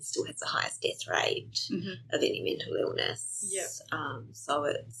 It still has the highest death rate of any mental illness. Yeah.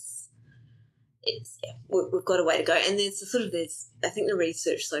 So we've got a way to go. And I think the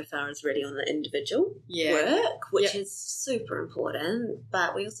research so far is really on the individual work, which is super important,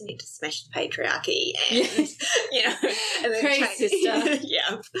 but we also need to smash the patriarchy and, and then Praise sister.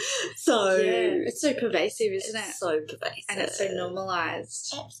 So it's so pervasive, isn't it? So pervasive. And it's so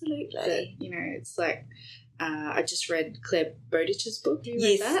normalised. Absolutely. That, it's like, I just read Claire Bowditch's book. Have you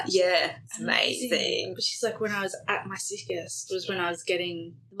read that? Yeah, it's amazing. But she's like, when I was at my sickest was when I was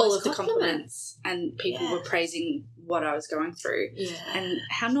getting all of the compliments and people were praising what I was going through. Yeah. And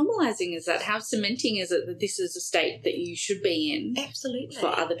how normalising is that? How cementing is it that this is a state that you should be in? Absolutely. For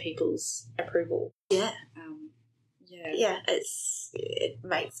other people's approval. Yeah. Yeah. It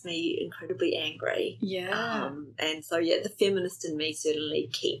makes me incredibly angry. Yeah. And so, the feminist in me certainly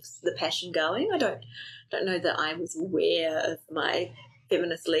keeps the passion going. I don't know that I was aware of my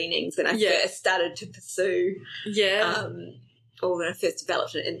feminist leanings when I first started to pursue or when I first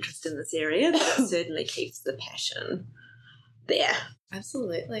developed an interest in this area, but it certainly keeps the passion there.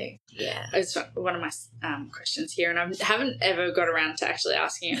 Absolutely. Yeah. It's one of my questions here, and I haven't ever got around to actually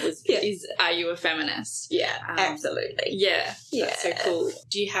asking it, was, are you a feminist? Yeah, absolutely. Yeah. Yeah. That's so cool.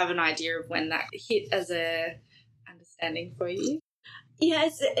 Do you have an idea of when that hit as a understanding for you? Yeah,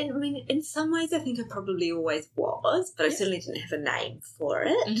 in some ways I think I probably always was, but I certainly didn't have a name for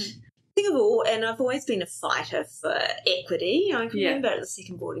it. Mm-hmm. And I've always been a fighter for equity. I can remember at the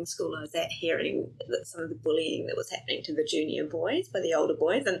second boarding school I was at hearing that some of the bullying that was happening to the junior boys by the older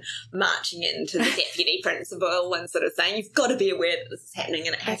boys, and marching into the deputy principal and sort of saying, you've got to be aware that this is happening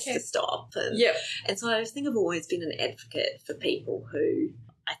and it has to stop. And so I think I've always been an advocate for people who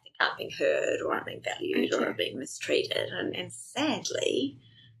I think aren't being heard or aren't being valued or are being mistreated. And sadly,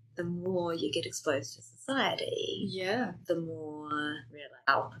 the more you get exposed to society, the more really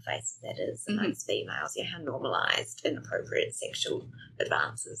how pervasive that is amongst females, how normalised inappropriate sexual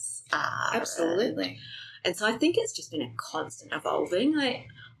advances are. Absolutely. And so I think it's just been a constant evolving. I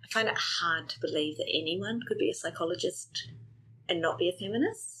find it hard to believe that anyone could be a psychologist and not be a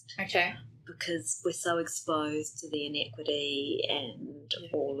feminist. Okay. Because we're so exposed to the inequity and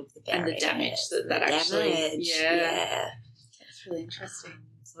all of the barriers. And the damage that actually... Yeah. That's really interesting.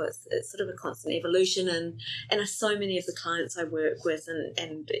 So it's sort of a constant evolution, and so many of the clients I work with,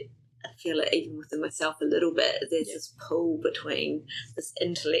 and I feel it even within myself a little bit, there's this pull between this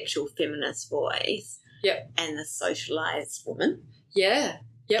intellectual feminist voice and the socialised woman. Yeah.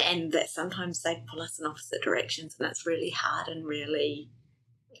 Yep. And that sometimes they pull us in opposite directions, and that's really hard and really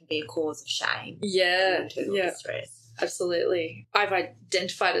can be a cause of shame. Yeah. And internal distress. Absolutely. I've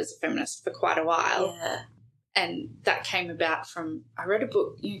identified as a feminist for quite a while. Yeah. And that came about from, I read a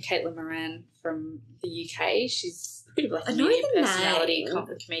book, Caitlin Moran from the UK. She's a bit of like a media personality,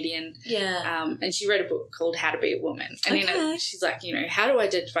 comedian. Yeah. And she wrote a book called How to Be a Woman. And she's like, how to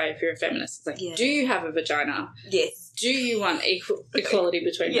identify if you're a feminist. It's like, do you have a vagina? Yes. Do you want equality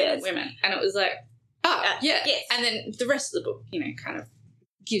between men and women? And it was like, yeah. Yes. And then the rest of the book, kind of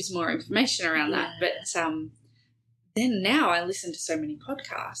gives more information around that. But then now I listen to so many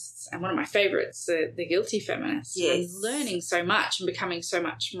podcasts, and one of my favourites, The Guilty Feminist. Yes. I'm learning so much and becoming so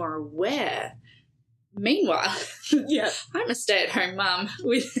much more aware. Meanwhile, I'm a stay-at-home mum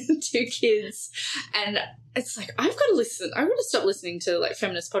with 2 kids, and it's like I've got to stop listening to like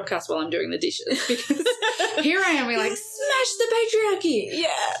feminist podcasts while I'm doing the dishes, because here I am, we like smash the patriarchy. Yeah.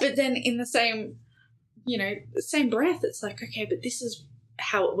 But then in the same breath, it's like, okay, but this is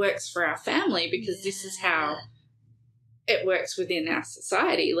how it works for our family, because this is how it works within our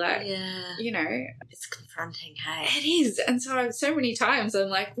society. Like, it's confronting, hey? It is. And so many times I'm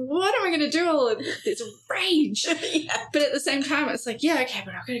like, what am I going to do all of this rage? But at the same time, it's like, okay,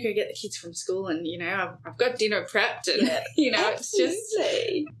 but I've got to go get the kids from school, and, I've got dinner prepped, and, it's just,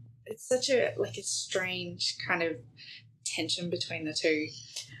 it's such a strange kind of tension between the two.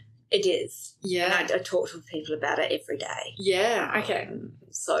 It is. Yeah. And I talk to people about it every day. Yeah. Okay.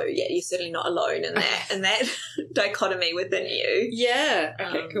 So, you're certainly not alone in that dichotomy within you. Yeah.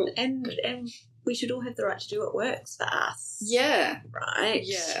 Okay, cool. And we should all have the right to do what works for us. Yeah. Right?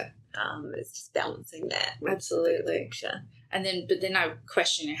 Yeah. It's just balancing that. Absolutely. The picture. And then I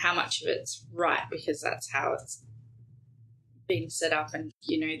question how much of it's right, because that's how it's been set up, and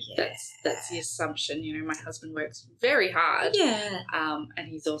that's the assumption. My husband works very hard, and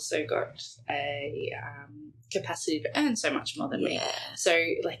he's also got a capacity to earn so much more than me. So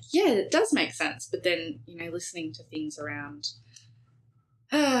it does make sense. But then listening to things around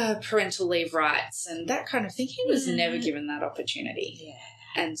parental leave rights and that kind of thing, he was never given that opportunity.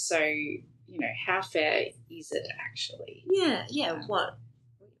 And so how fair is it actually? What?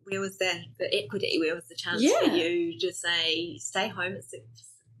 Where was the equity? Where was the chance for you to say, stay home at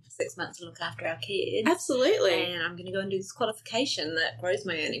 6 months and look after our kids? Absolutely. And I'm going to go and do this qualification that grows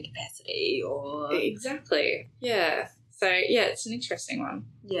my earning capacity, or... Exactly. Yeah. So, it's an interesting one.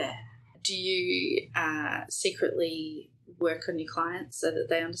 Yeah. Do you secretly work on your clients so that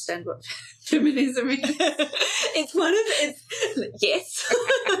they understand what feminism is? It's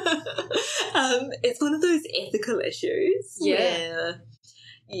one of those ethical issues where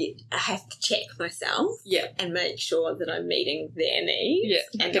I have to check myself and make sure that I'm meeting their needs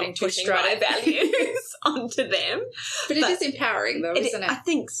and not pushing my values onto them. But it is empowering though, isn't it? I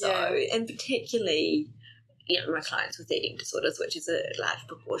think so. And particularly, my clients with eating disorders, which is a large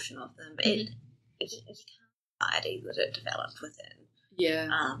proportion of them, you can't society that it developed within. Yeah.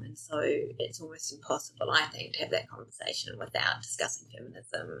 And so it's almost impossible, I think, to have that conversation without discussing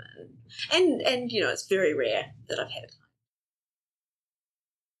feminism. And it's very rare that I've had a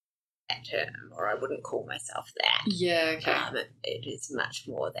that term, or I wouldn't call myself that. Yeah, okay. It is much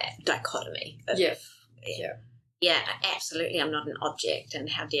more that dichotomy of, Yeah, absolutely. I'm not an object, and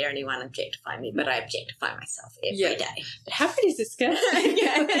how dare anyone objectify me, but I objectify myself every day. But how pretty is this girl?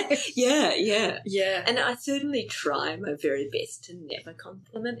 Yeah. And I certainly try my very best to never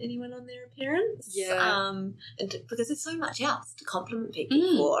compliment anyone on their appearance. Yeah. And because there's so much else to compliment people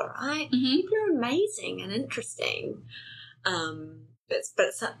for, right? Mm-hmm. People are amazing and interesting. But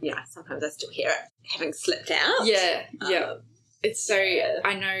sometimes I still hear it having slipped out. Yeah. It's so,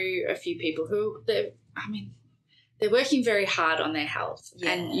 I know a few people who, they're working very hard on their health,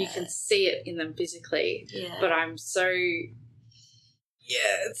 and you can see it in them physically. Yeah. But I'm so,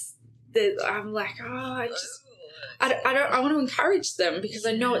 I'm like, I want to encourage them because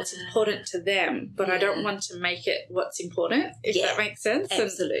I know it's important to them, but I don't want to make it what's important, if that makes sense.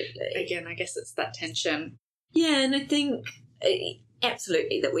 Absolutely. And again, I guess it's that tension. Yeah, and I think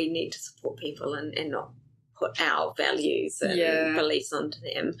absolutely that we need to support people and not put our values and beliefs onto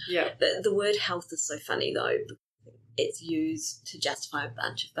them. Yeah. The word health is so funny, though. It's used to justify a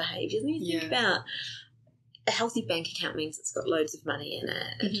bunch of behaviours. And you think about a healthy bank account means it's got loads of money in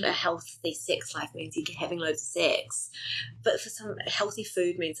it. Mm-hmm. A healthy sex life means you're having loads of sex. But for some, healthy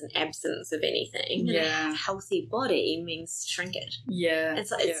food means an absence of anything. Yeah. And a healthy body means shrinkage. Yeah. And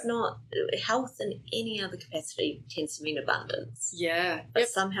so it's not, health in any other capacity tends to mean abundance. Yeah. But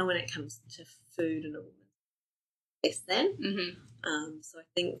somehow when it comes to food and a woman, less than. Mm-hmm. So I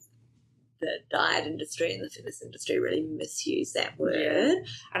think the diet industry and the fitness industry really misuse that word. Yeah.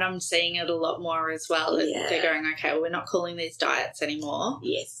 And I'm seeing it a lot more as well. Yeah. They're going, okay, well, we're not calling these diets anymore.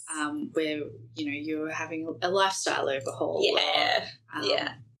 Yes. Where, you're having a lifestyle overhaul.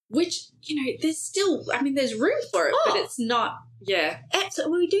 Yeah. Which, there's still, there's room for it, but it's not,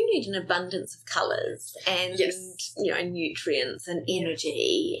 Absolutely. We do need an abundance of colours and, nutrients and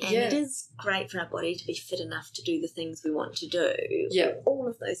energy. And it is great for our body to be fit enough to do the things we want to do. Yeah. All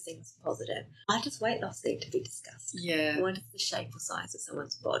of those things are positive. Why does weight loss need to be discussed? Yeah. Why does the shape or size of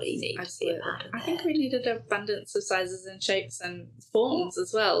someone's body need to be a part of that? I think we need an abundance of sizes and shapes and forms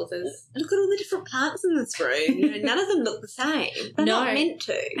as well. Look at all the different plants in this room. None of them look the same. They're not meant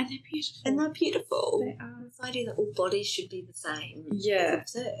to. And they're beautiful. They are. This idea that all bodies should be the same is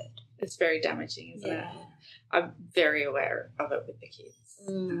absurd. It's very damaging, isn't it? I'm very aware of it with the kids.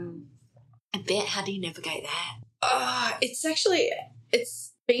 I bet. How do you navigate that?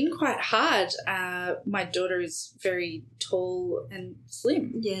 It's been quite hard. My daughter is very tall and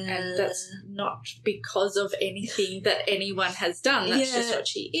slim. Yeah. And that's not because of anything that anyone has done. That's just what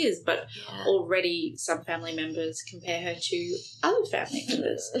she is. But already some family members compare her to other family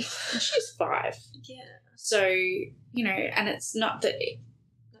members. And she's 5. Yeah. So, and it's not that...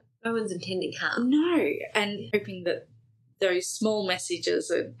 No one's intending harm. No. And hoping that those small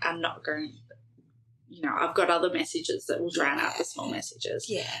messages are not going... I've got other messages that will drown out the small messages.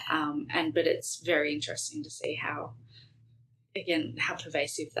 Yeah. But it's very interesting to see how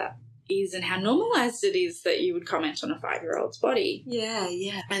pervasive that is and how normalised it is that you would comment on a 5-year-old's body. Yeah.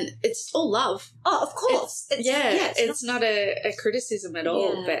 And it's all love. Oh, of course. It's not a criticism at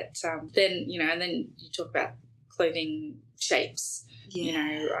all. But then, and then you talk about clothing shapes.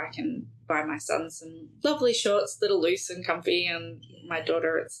 Yeah. I can buy my son some lovely shorts that are loose and comfy, and my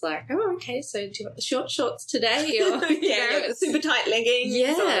daughter, it's like, oh, okay, so do you want the short shorts today? Or, super tight leggings.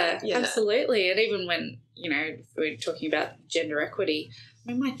 Yeah, absolutely. And even when, we're talking about gender equity,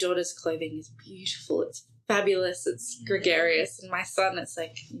 my daughter's clothing is beautiful. It's fabulous. It's gregarious. And my son, it's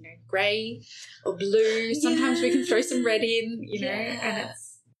like, grey or blue. Sometimes we can throw some red in, and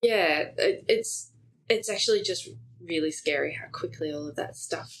it's actually just really scary how quickly all of that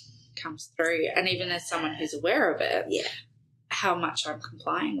stuff comes through. And even as someone who's aware of it, how much I'm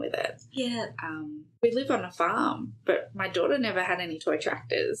complying with it. Yeah. We live on a farm, but my daughter never had any toy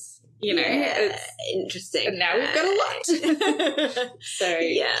tractors. It's interesting. And now we've got a lot. So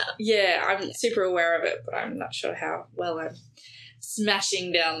I'm super aware of it, but I'm not sure how well I'm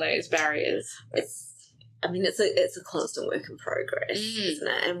smashing down those barriers. It's a constant work in progress, isn't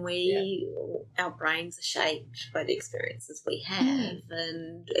it? And our brains are shaped by the experiences we have,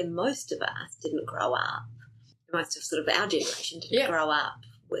 and most of us didn't grow up. Most of sort of our generation didn't grow up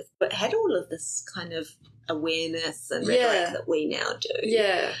with, but had all of this kind of awareness and rhetoric that we now do.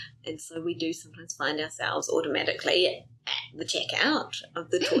 Yeah. And so we do sometimes find ourselves automatically at the checkout of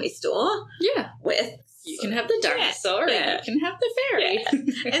the toy store. Yeah. With you can have the dinosaur and you can have the fairy.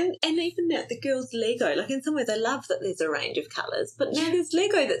 Yeah. and even the girls' Lego, like in some ways I love that there's a range of colours, but now there's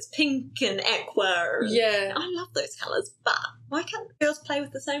Lego that's pink and aqua. And I love those colours, but why can't girls play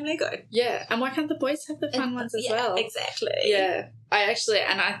with the same Lego? Yeah, and why can't the boys have the fun ones as well? Exactly. Yeah,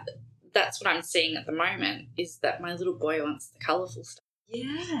 that's what I'm seeing at the moment is that my little boy wants the colourful stuff.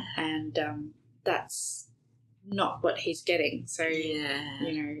 Yeah. And that's not what he's getting. So, Yeah.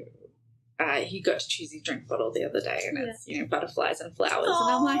 you know, he got to choose his drink bottle the other day, and it's, you know, butterflies and flowers.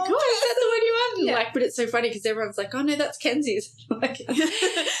 And I'm like, oh, is that the one you want? And like, but it's so funny because everyone's like, oh, no, that's Kenzie's. Like,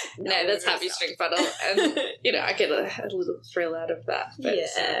 no, that's Happy's drink bottle. And, you know, I get a little thrill out of that. But,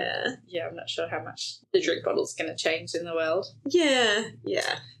 yeah, I'm not sure how much the drink bottle's going to change in the world. Yeah.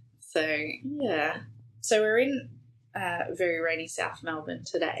 So, yeah. So we're in very rainy South Melbourne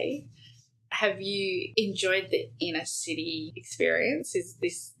today. Have you enjoyed the inner city experience? Is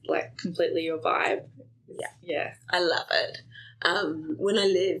this like completely your vibe? Yeah. I love it. When I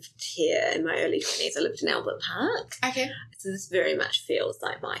lived here in my early 20s, I lived in Albert Park. Okay. So this very much feels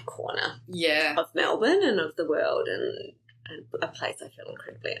like my corner Yeah. of Melbourne and of the world, and a place I feel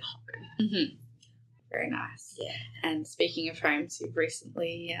incredibly at home. Mm-hmm. Very nice. Yeah. And speaking of homes, you've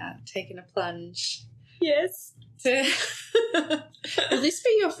recently taken a plunge. Yes. Will this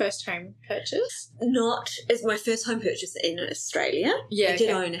be your first home purchase? It's my first home purchase in Australia. Yeah, I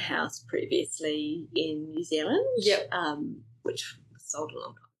did own a house previously in New Zealand. Yep. Which was sold a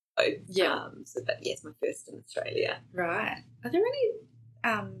long time ago. Yeah. But yes, my first in Australia. Right. Are there any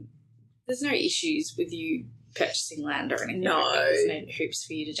there's no issues with you purchasing land or anything? No. Like that? There's no hoops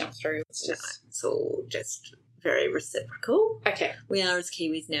for you to jump through. It's all just very reciprocal. Okay. We are, as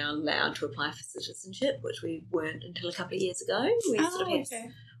Kiwis, now allowed to apply for citizenship, which we weren't until a couple of years ago. We sort of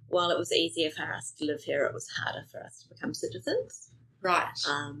had, while it was easier for us to live here, it was harder for us to become citizens. Right.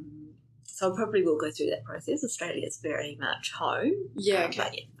 So I probably will go through that process. Australia is very much home. Yeah, okay.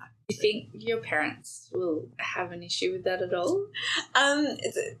 But no. You think your parents will have an issue with that at all?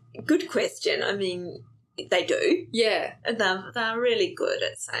 It's a good question. I mean, they do. Yeah. They're really good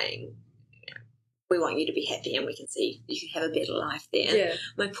at saying, we want you to be happy and we can see you can have a better life there. Yeah.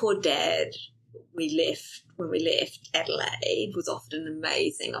 My poor dad, when we left Adelaide, was offered an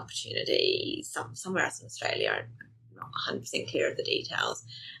amazing opportunity somewhere else in Australia. I'm not 100% clear of the details,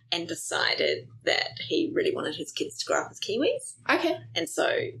 and decided that he really wanted his kids to grow up as Kiwis. Okay. And so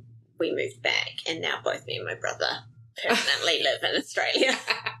we moved back, and now both me and my brother permanently live in Australia.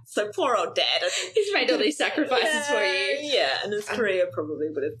 So poor old dad. I think he's made all these sacrifices for you. Yeah, and his career probably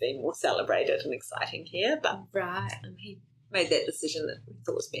would have been more celebrated and exciting here, but right. He made that decision that we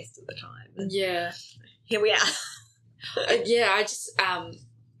thought was best at the time. And yeah. Here we are. I just,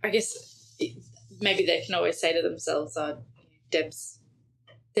 I guess maybe they can always say to themselves, oh, Deb's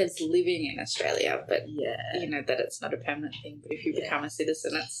living in Australia, but, you know, that it's not a permanent thing. But if you become a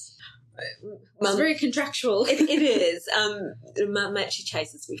citizen, it's very contractual. It is. Mum actually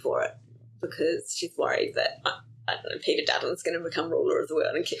chases me for it because she's worried that, I don't know, Peter Dutton's going to become ruler of the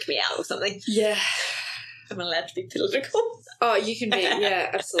world and kick me out or something. Yeah. I'm allowed to be political. Oh, you can be.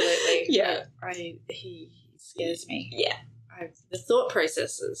 Yeah, absolutely. Yeah. He scares me. Yeah. The thought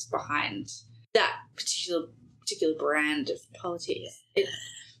processes behind that particular brand of politics.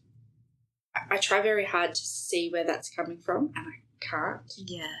 I try very hard to see where that's coming from, and I can't.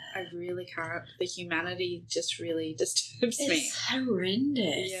 Yeah. I really can't. The humanity just really disturbs me. It's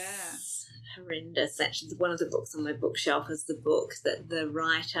horrendous. Yeah. Horrendous. Actually, one of the books on my bookshelf is the book that the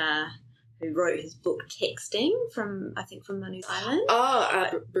writer who wrote his book Texting from Manu Island.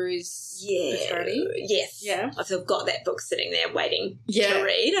 Oh, Bruce Buchardi? Yes. Yeah. So I've got that book sitting there waiting to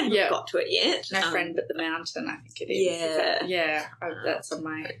read. I haven't got to it yet. No Friend But the Mountain, I think it is. Yeah. That's on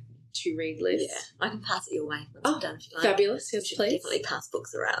my to-read list. Yeah. I can pass it your way once I'm done if you like. Fabulous. Yes, please. Definitely pass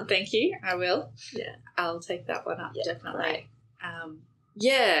books around. Thank you. I will. Yeah. I'll take that one up, definitely. Right.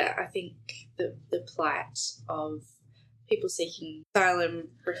 I think the plight of people seeking asylum,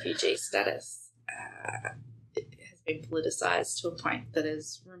 refugee status it has been politicised to a point that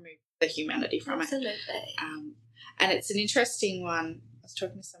has removed the humanity from Absolutely. it. And it's an interesting one. I was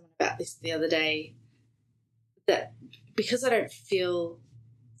talking to someone about this the other day, that because I don't feel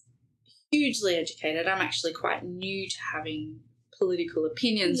hugely educated, I'm actually quite new to having political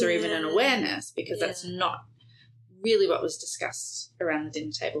opinions or even an awareness, because that's not really what was discussed around the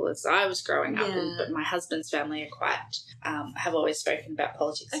dinner table as I was growing up. But my husband's family are quite have always spoken about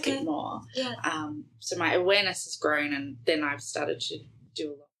politics a bit more. So my awareness has grown, and then I've started to do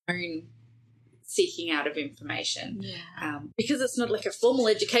a lot of own seeking out of information. Because it's not like a formal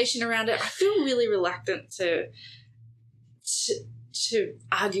education around it, I feel really reluctant to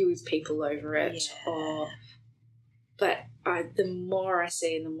argue with people over it. But the more I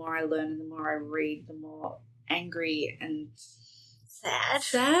see and the more I learn and the more I read, the more angry and sad.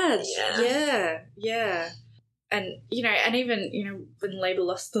 Yeah. And, you know, and even, you know, when Labor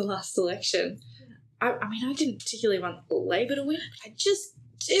lost the last election, I mean, I didn't particularly want Labor to win. I just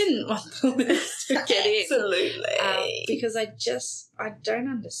didn't want the Liberals to get in. Absolutely. Because I don't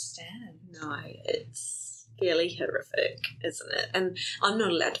understand. No, it's fairly horrific, isn't it? And I'm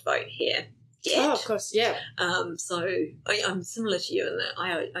not allowed to vote here yet. Oh, of course, yeah. So I'm similar to you in that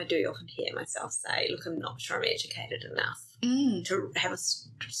I do often hear myself say, look, I'm not sure I'm educated enough to have a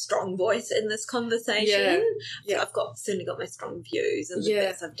strong voice in this conversation. Yeah. I've certainly got my strong views and the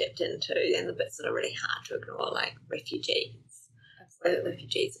bits I've dipped into and the bits that are really hard to ignore, like refugees. Absolutely.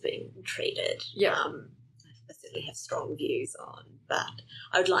 Refugees are being treated. Yeah. I certainly have strong views on, but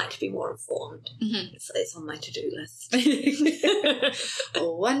I would like to be more informed. Mm-hmm. It's on my to-do list.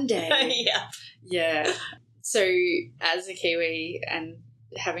 One day. Yeah. Yeah. So as a Kiwi and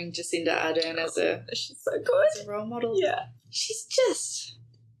having Jacinda Ardern she's so good. As a role model. Yeah. She's just,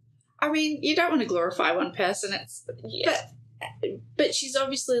 I mean, you don't want to glorify one person. But she's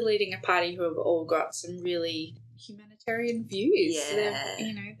obviously leading a party who have all got some really humanitarian views.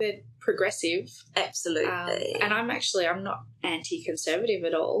 Yeah. They're progressive. Absolutely. And I'm not anti-conservative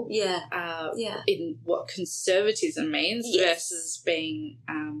at all. Yeah. In what conservatism means versus being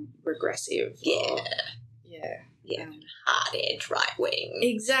regressive. Yeah. Hard edge, right wing.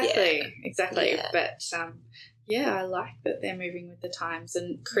 Exactly. Yeah. But I like that they're moving with the times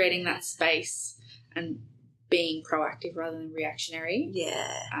and creating that space and being proactive rather than reactionary.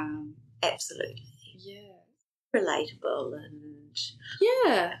 Yeah. Absolutely. Yeah. Relatable and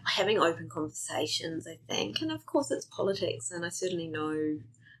having open conversations, I think. And of course it's politics, and I certainly know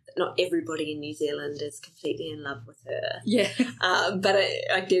that not everybody in New Zealand is completely in love with her. Yeah. But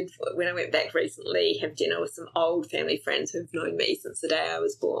I did, when I went back recently, have dinner with some old family friends who've known me since the day I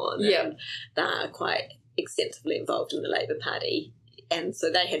was born. Yeah. And they're quite extensively involved in the Labour Party. And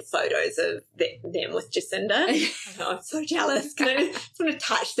so they had photos of them with Jacinda. I'm so jealous. I just want to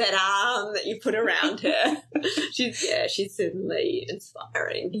touch that arm that you put around her. She's certainly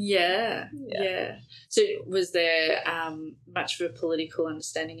inspiring. Yeah. So was there much of a political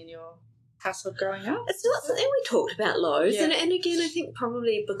understanding in your household growing up? It's not something we talked about loads. Yeah. And again, I think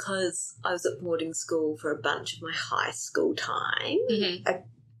probably because I was at boarding school for a bunch of my high school time,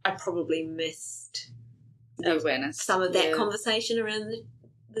 I probably missed awareness, some of that conversation around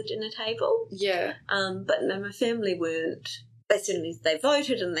the dinner table. Yeah. But no, my family weren't. They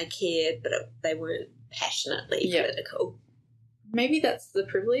voted and they cared, but they weren't passionately political. Maybe that's the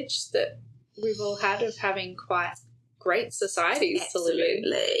privilege that we've all had of having quite great societies to live in.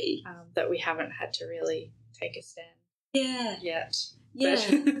 That we haven't had to really take a stand. Yet.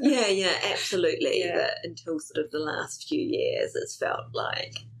 Yeah, absolutely. Yeah. That until sort of the last few years, it's felt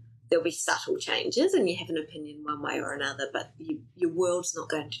like there'll be subtle changes and you have an opinion one way or another, but your world's not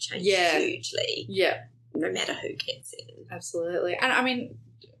going to change hugely. Yeah. No matter who gets in. Absolutely. And I mean,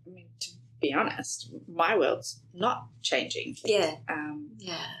 to be honest, my world's not changing. Yeah.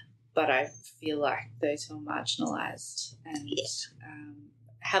 But I feel like those who are marginalised and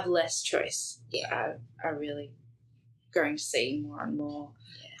have less choice are really going to see more and more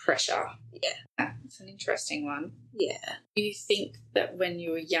pressure. Yeah. It's an interesting one. Yeah. Do you think that when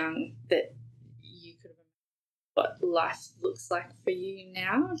you were young that you could have imagined what life looks like for you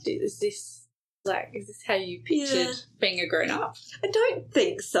now? Is this how you pictured being a grown-up? I don't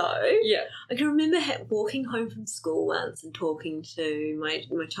think so. Yeah. I can remember walking home from school once and talking to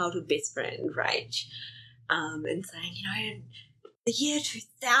my childhood best friend, Rach, and saying, the year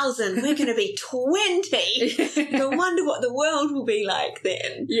 2000, we're going to be 20. No wonder what the world will be like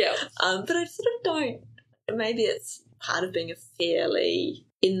then. Yeah. But I sort of don't. Maybe it's part of being a fairly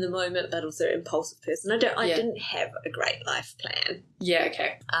in the moment but also impulsive person. I didn't have a great life plan. Yeah,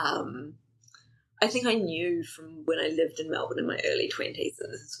 okay. I think I knew from when I lived in Melbourne in my early 20s that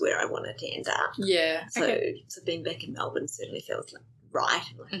this is where I wanted to end up. Yeah. So being back in Melbourne certainly feels right,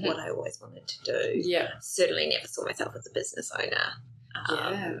 like what I always wanted to do. Yeah. Certainly never saw myself as a business owner.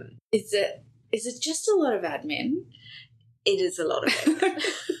 Is it just a lot of admin? It is a lot of admin.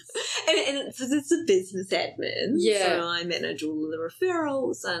 and it's a business admin. Yeah. So I manage all of the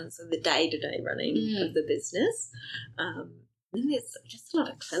referrals and so the day-to-day running of the business. And there's just a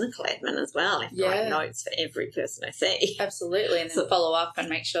lot of clinical admin as well. I have to write notes for every person I see. Absolutely, and then follow up and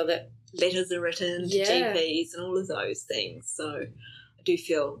make sure that letters are written to GPs and all of those things. So I do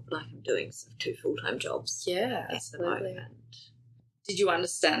feel like I'm doing sort of 2 full-time jobs at the moment. Did you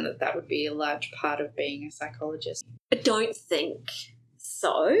understand that would be a large part of being a psychologist? I don't think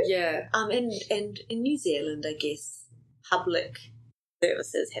so. Yeah. And in New Zealand, I guess public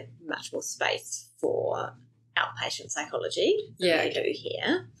services have much more space for outpatient psychology than they do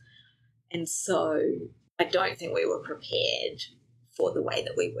here. And so I don't think we were prepared for the way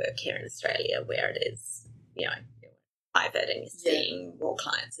that we work here in Australia, where it is, private and you're seeing more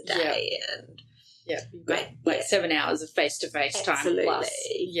clients a day and you've got 7 hours of face-to-face time plus.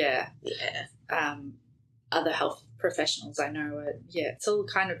 Yeah. other health professionals I know it's all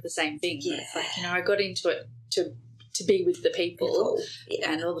kind of the same thing. Yeah. It's like, I got into it to be with the people,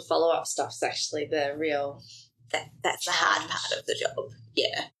 and all the follow-up stuff's actually the real... That's the hard part of the job.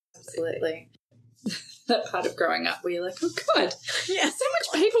 Yeah. Absolutely. That part of growing up where you're like, oh, God, Yeah. so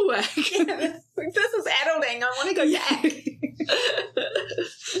much paperwork. This is adulting. I want to go back.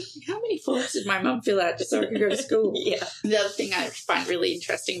 How many forms did my mum fill out just so I could go to school? Yeah. The other thing I find really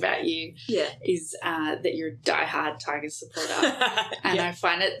interesting about you is that you're a diehard Tigers supporter. And I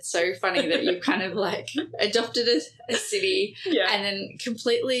find it so funny that you've kind of like adopted a city and then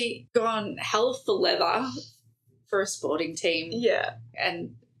completely gone hell for leather for a sporting team. Yeah.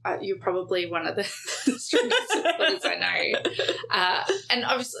 And you're probably one of the strongest supporters I know. And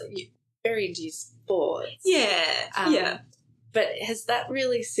obviously you're very into your sports. Yeah. But has that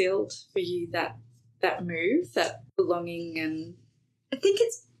really sealed for you that move, that belonging? And I think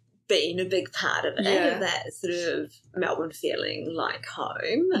it's been a big part of it, Yeah. of that sort of Melbourne feeling like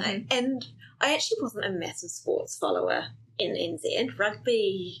home. Mhm. And I actually wasn't a massive sports follower in NZ.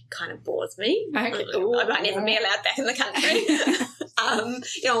 Rugby kind of bores me. Okay. I might never be allowed back in the country.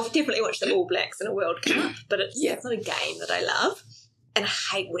 I've definitely watched the All Blacks in a World Cup, but it's not a game that I love. And I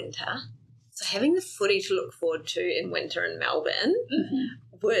hate winter. So having the footy to look forward to in winter in Melbourne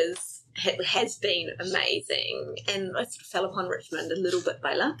has been amazing. And I sort of fell upon Richmond a little bit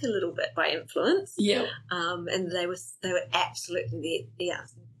by luck, a little bit by influence. Yeah. And they were absolutely the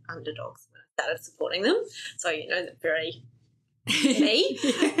underdogs when I started supporting them. So, very me.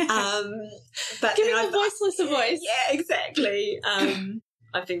 But Giving the voiceless a voice. Yeah, exactly.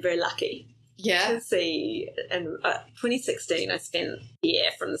 I've been very lucky to see. And 2016, I spent the year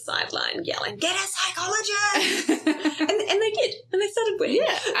from the sideline yelling, "Get a psychologist!" and they did, and they started winning.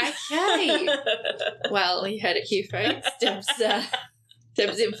 Yeah, okay. Well, you heard it here, folks.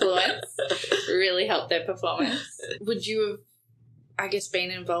 Deb's influence really helped their performance. Would you have, I guess,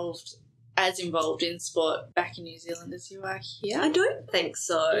 been involved in sport back in New Zealand as you are here? I don't think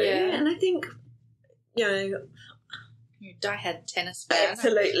so. Yeah. And I think, You're a die-hard tennis fan.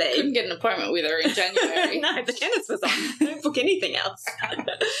 absolutely. I couldn't get an appointment with her in January. No, the tennis was on. Don't book anything else.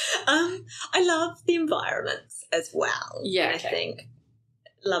 I love the environments as well. Yeah, And I think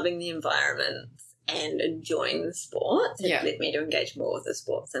loving the environments and enjoying the sports has led me to engage more with the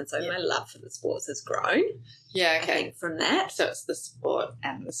sports, and so my love for the sports has grown. Yeah, I okay. think from that. So it's the sport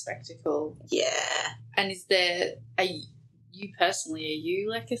and the spectacle. Yeah. And you personally, are you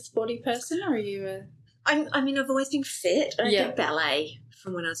like a sporty person, or are you a... I've always been fit. I did ballet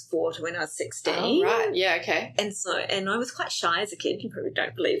from when I was 4 to when I was 16. Oh, right. Yeah, okay. And I was quite shy as a kid. You probably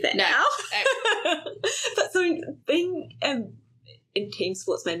don't believe that No. now. But so being in team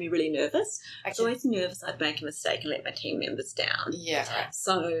sports made me really nervous. I was always nervous I'd make a mistake and let my team members down. Yeah, right.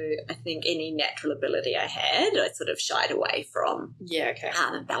 So I think any natural ability I had, I sort of shied away from. Yeah, okay.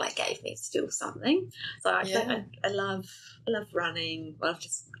 And ballet gave me still something. So I love running. I love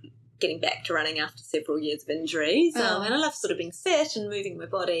just getting back to running after several years of injuries. And I love sort of being fit and moving my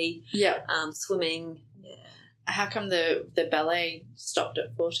body. Yeah. Swimming. Yeah. How come the ballet stopped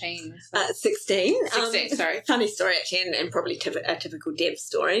at 14? 16. 16, sorry. Funny story, actually, and probably a typical Deb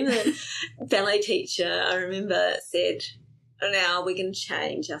story. The ballet teacher, I remember, said, now we're going to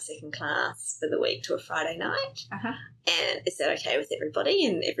change our second class for the week to a Friday night. Uh-huh. And is that okay with everybody?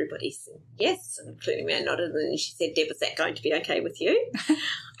 And everybody said yes, including me. I nodded, and she said, Deb, is that going to be okay with you?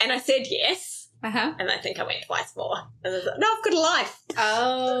 And I said yes. Uh-huh. And I think I went twice more. And I was like, no, I've got a life.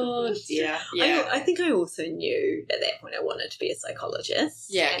 Oh, dear. Yeah. I think I also knew at that point I wanted to be a psychologist.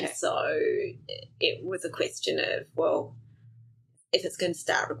 Yeah. And so it was a question of, well, if it's going to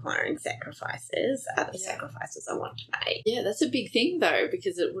start requiring sacrifices, are the sacrifices I want to make? Yeah, that's a big thing, though,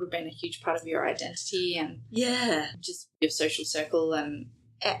 because it would have been a huge part of your identity and just your social circle. And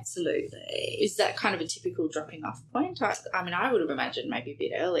absolutely. Is that kind of a typical dropping off point? I would have imagined maybe a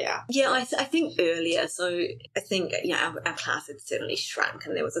bit earlier. Yeah, I think earlier. So I think our class had certainly shrunk,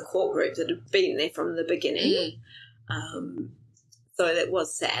 and there was a core group that had been there from the beginning. So that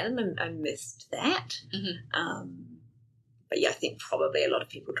was sad, and I missed that. Mm-hmm. But yeah, I think probably a lot of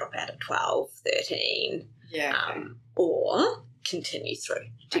people drop out at 12, 13. Yeah. Okay. Or continue through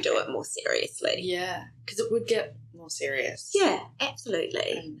to do it more seriously. Yeah, because it would get more serious. Yeah,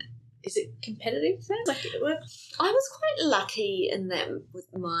 absolutely. And is it competitive then? I was quite lucky in that with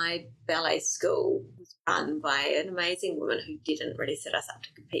my ballet school was run by an amazing woman who didn't really set us up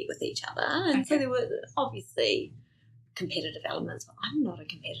to compete with each other. And so there were obviously competitive elements, but I'm not a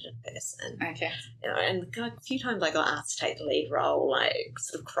competitive person. Okay. And a few times I got asked to take the lead role, I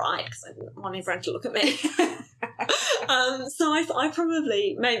sort of cried because I didn't want everyone to look at me. So I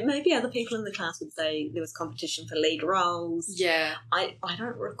probably, maybe other people in the class would say there was competition for lead roles. Yeah. I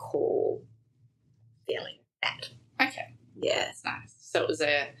don't recall feeling that. Okay. Yeah. That's nice. So it was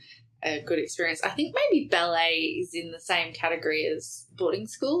a good experience. I think maybe ballet is in the same category as boarding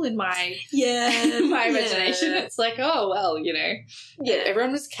school in my my imagination. It's like, oh, well, you know,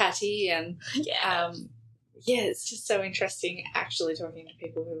 everyone was catty and it's just so interesting actually talking to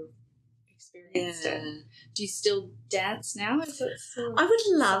people who experienced it. Do you still dance now? Is it still I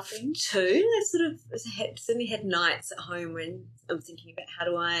would love to. I sort of certainly had nights at home when I'm thinking about how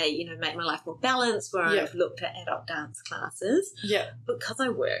do I, you know, make my life more balanced, where I've looked at adult dance classes. Yeah. Because I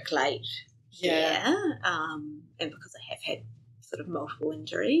work late. Yeah. And because I have had sort of multiple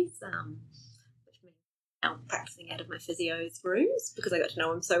injuries, which means now practicing out of my physio's rooms because I got to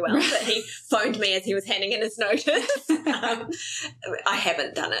know him so well that he phoned me as he was handing in his notice. I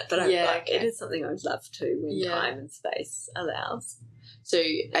haven't done it, but it is something I would love to when time and space allows. So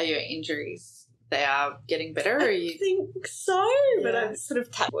are your injuries, they are getting better? I think so, but I'm sort of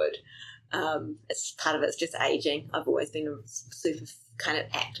touch wood. It's part of it's just aging. I've always been a super kind of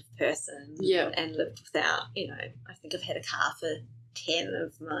active person and lived without, you know, I think I've had a car for 10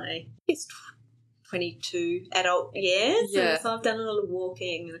 of my 22 adult years. Yeah. So I've done a lot of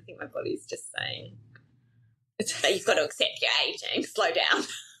walking and I think my body's just saying, you've got to accept you're aging, slow down.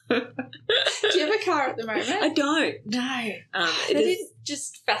 Do you have a car at the moment? I don't. No. It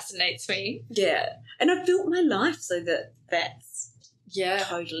just fascinates me. Yeah. And I've built my life so that that's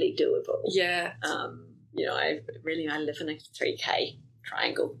totally doable. Yeah. You know, I live in a 3K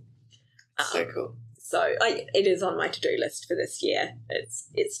triangle. So cool. So it is on my to-do list for this year.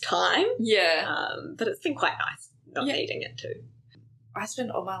 It's time. Yeah. But it's been quite nice not needing it too. I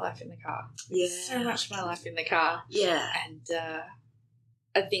spend all my life in the car. Yeah. So much of my life in the car. Yeah. And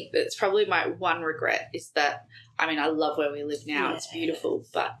I think that's probably my one regret is that, I mean, I love where we live now. Yeah. It's beautiful,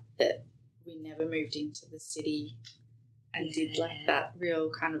 but that we never moved into the city and did like that real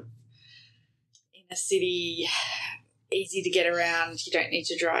kind of inner city, easy to get around, you don't need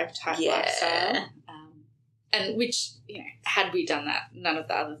to drive type lifestyle. And which, you know, had we done that, none of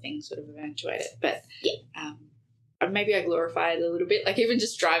the other things would have eventuated. But maybe I glorify it a little bit, like even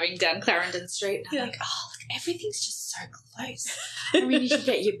just driving down Clarendon Street, and I'm like, oh, look, everything's just so close. I mean, you can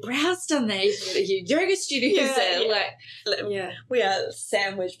get your brows done there, you can get your yoga studios there. Yeah. We are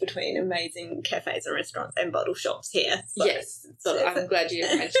sandwiched between amazing cafes and restaurants and bottle shops here. So yes, so I'm glad you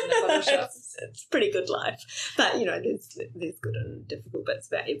mentioned the bottle shops. It's a pretty good life. But, you know, there's good and difficult bits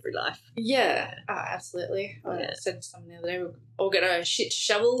about every life. Yeah, absolutely. I said to someone the other day, we'll all get a shit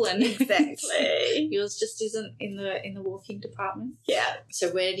shovel and exactly. Yours just isn't in the walking department. Yeah. So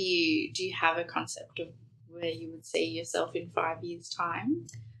where do you have a concept of where you would see yourself in 5 years' time?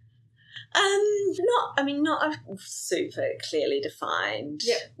 Not a super clearly defined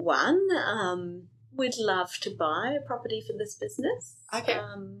one. We'd love to buy a property for this business. Okay.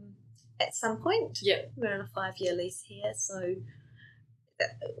 At some point. Yeah. We're on a 5-year lease here, so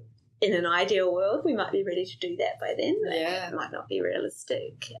in an ideal world we might be ready to do that by then. Yeah. It might not be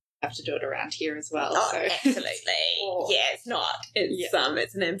realistic. Have to do it around here as well. Oh, so. Absolutely. Yeah, it's not.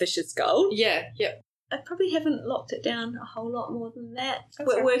 It's an ambitious goal. Yeah, yeah. I probably haven't locked it down a whole lot more than that.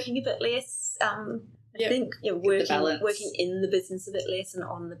 We're working a bit less. I think working in the business a bit less and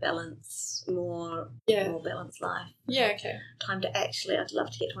on the balance more balanced life. Yeah, okay. Time to actually, I'd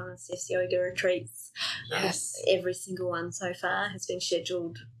love to get to one of Steph's yoga retreats. Yes. Every single one so far has been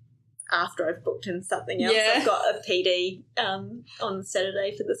scheduled after I've booked in something else. I've got a PD on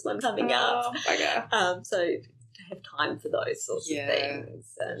Saturday for this one coming up. Okay. So to have time for those sorts of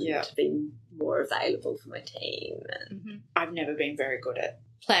things and to be more available for my team. And I've never been very good at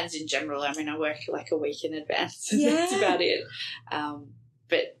plans in general. I mean, I work like a week in advance. That's about it.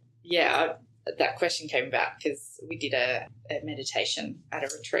 But yeah, that question came about because we did a meditation at a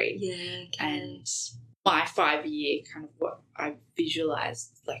retreat. Yeah, okay. And my 5-year kind of what I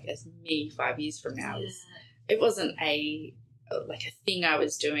visualised like as me 5 years from now is it wasn't a thing I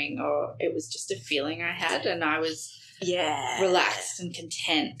was doing, or it was just a feeling I had, and I was relaxed and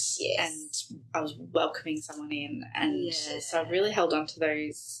content, and I was welcoming someone in, and so I really held on to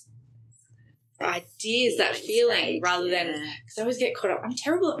those ideas, that feeling, rather than, because I always get caught up. I'm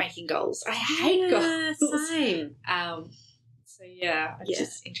terrible at making goals. I hate goals. Same. So it's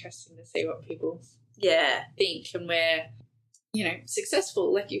just interesting to see what people think, and where, you know,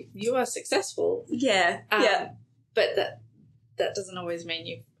 successful, like you are successful. But that doesn't always mean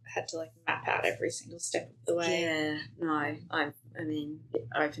you've had to like map out every single step of the way. Yeah, no, I'm I mean,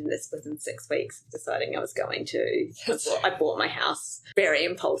 I opened this within 6 weeks of deciding I was going to. I bought my house very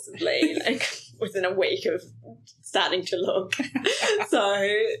impulsively, like within a week of starting to look. So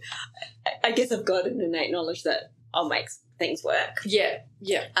I guess I've got an innate knowledge that I'll make things work. Yeah.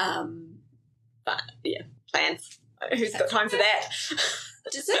 But, yeah, plans. Who's got time for that?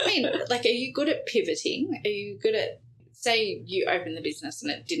 Does that mean, like, are you good at pivoting? Are you good at, say you open the business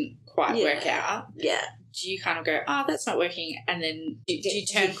and it didn't quite work out? Yeah. Do you kind of go, oh, that's not working, and then do you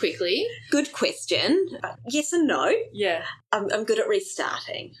turn quickly? Good question. Yes and no. Yeah. I'm good at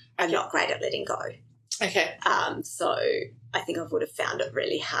restarting. I'm not great at letting go. Okay. So I think I would have found it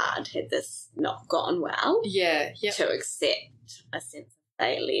really hard had this not gone well. Yeah. To accept a sense of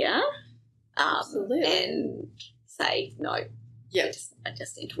failure. Absolutely. And say no. Yeah. I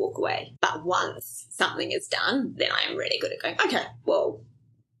just need to walk away. But once something is done, then I am really good at going, okay, well,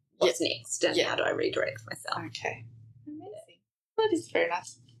 what's next? And how do I redirect myself? Okay. Amazing. That is a very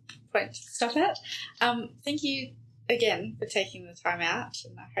nice point to stop at. Thank you again for taking the time out,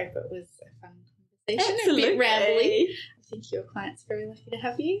 and I hope it was a fun conversation. Absolutely. A bit rambly. I think your client's very lucky to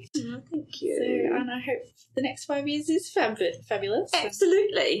have you. Oh, thank you. So, and I hope the next 5 years is fabulous.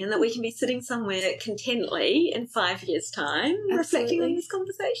 Absolutely. And that we can be sitting somewhere contently in 5 years' time, reflecting on this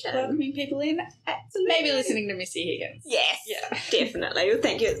conversation. Welcoming people in. Absolutely. Maybe listening to Missy Higgins. Yes. Yeah. Definitely. Well,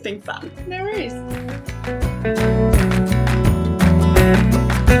 thank you. It's been fun. No worries.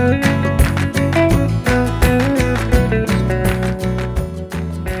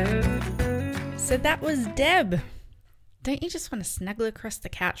 So that was Deb. Don't you just want to snuggle across the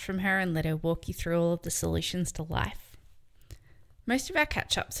couch from her and let her walk you through all of the solutions to life? Most of our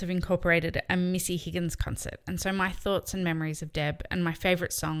catch-ups have incorporated a Missy Higgins concert, and so my thoughts and memories of Deb and my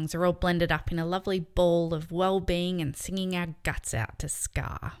favourite songs are all blended up in a lovely ball of well-being and singing our guts out to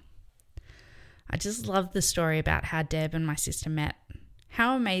Scar. I just love the story about how Deb and my sister met.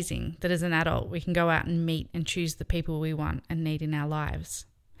 How amazing that as an adult we can go out and meet and choose the people we want and need in our lives.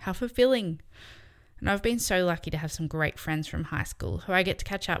 How fulfilling. And I've been so lucky to have some great friends from high school who I get to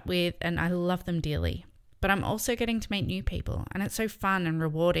catch up with, and I love them dearly. But I'm also getting to meet new people, and it's so fun and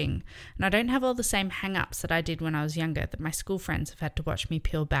rewarding. And I don't have all the same hang-ups that I did when I was younger that my school friends have had to watch me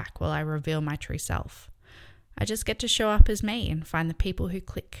peel back while I reveal my true self. I just get to show up as me and find the people who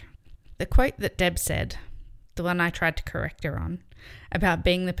click. The quote that Deb said, the one I tried to correct her on, about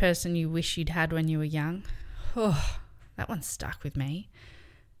being the person you wish you'd had when you were young, that one stuck with me.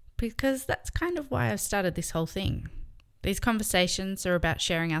 Because that's kind of why I've started this whole thing. These conversations are about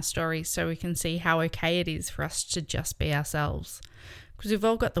sharing our stories so we can see how okay it is for us to just be ourselves. Because we've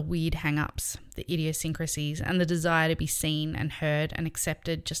all got the weird hang-ups, the idiosyncrasies, and the desire to be seen and heard and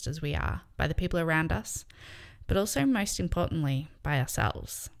accepted just as we are by the people around us, but also most importantly by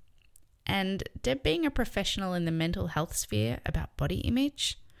ourselves. And Deb being a professional in the mental health sphere about body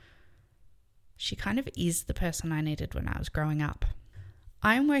image, she kind of is the person I needed when I was growing up.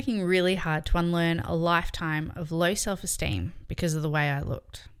 I'm working really hard to unlearn a lifetime of low self-esteem because of the way I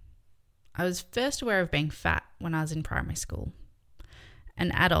looked. I was first aware of being fat when I was in primary school.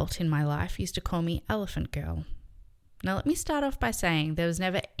 An adult in my life used to call me Elephant Girl. Now let me start off by saying there was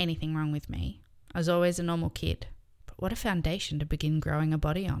never anything wrong with me. I was always a normal kid. But what a foundation to begin growing a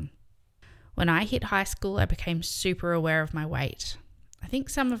body on. When I hit high school, I became super aware of my weight. I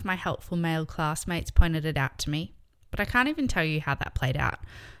think some of my helpful male classmates pointed it out to me. But I can't even tell you how that played out.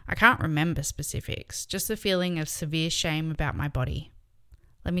 I can't remember specifics, just the feeling of severe shame about my body.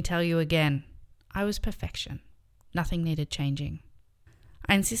 Let me tell you again, I was perfection. Nothing needed changing.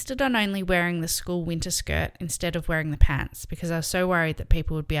 I insisted on only wearing the school winter skirt instead of wearing the pants because I was so worried that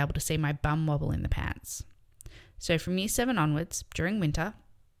people would be able to see my bum wobble in the pants. So from year 7 onwards, during winter,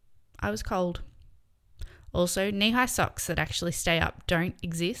 I was cold. Also, knee-high socks that actually stay up don't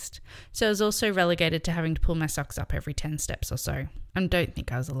exist, so I was also relegated to having to pull my socks up every 10 steps or so, and don't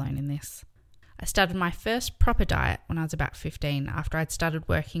think I was alone in this. I started my first proper diet when I was about 15 after I'd started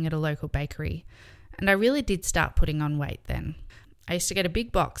working at a local bakery, and I really did start putting on weight then. I used to get a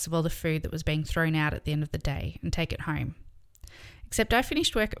big box of all the food that was being thrown out at the end of the day and take it home. Except I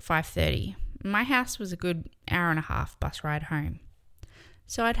finished work at 5:30, and my house was a good hour and a half bus ride home.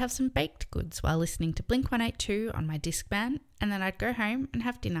 So I'd have some baked goods while listening to Blink-182 on my Discman, and then I'd go home and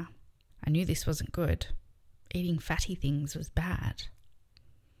have dinner. I knew this wasn't good. Eating fatty things was bad.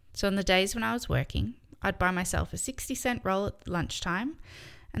 So on the days when I was working, I'd buy myself a 60-cent roll at lunchtime,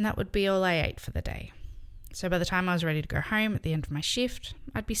 and that would be all I ate for the day. So by the time I was ready to go home at the end of my shift,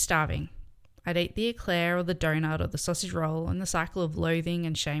 I'd be starving. I'd eat the eclair or the donut or the sausage roll, and the cycle of loathing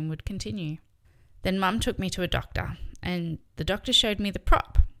and shame would continue. Then Mum took me to a doctor, and the doctor showed me the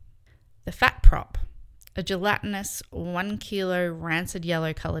prop, the fat prop. a gelatinous 1 kilo rancid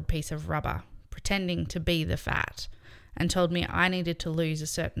yellow coloured piece of rubber, pretending to be the fat, and told me I needed to lose a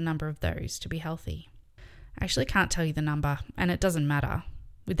certain number of those to be healthy. I actually can't tell you the number, and it doesn't matter.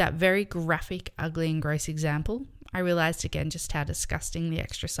 With that very graphic, ugly and gross example, I realised again just how disgusting the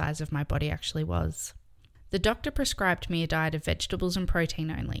extra size of my body actually was. The doctor prescribed me a diet of vegetables and protein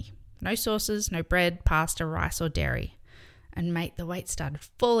only. No sauces, no bread, pasta, rice or dairy. And mate, the weight started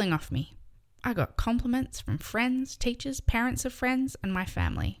falling off me. I got compliments from friends, teachers, parents of friends and my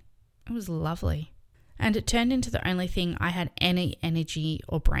family. It was lovely. And it turned into the only thing I had any energy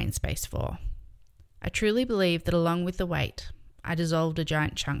or brain space for. I truly believe that along with the weight, I dissolved a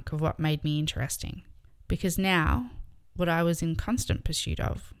giant chunk of what made me interesting. Because now, what I was in constant pursuit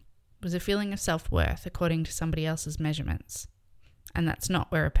of was a feeling of self-worth according to somebody else's measurements. And that's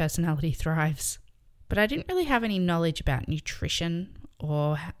not where a personality thrives. But I didn't really have any knowledge about nutrition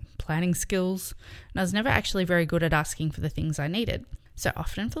or planning skills, and I was never actually very good at asking for the things I needed. So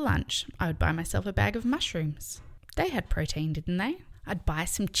often for lunch, I would buy myself a bag of mushrooms. They had protein, didn't they? I'd buy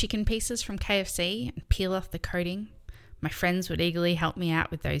some chicken pieces from KFC and peel off the coating. My friends would eagerly help me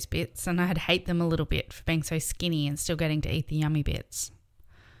out with those bits, and I'd hate them a little bit for being so skinny and still getting to eat the yummy bits.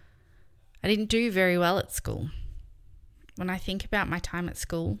 I didn't do very well at school. When I think about my time at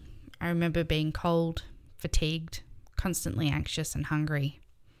school, I remember being cold, fatigued, constantly anxious and hungry.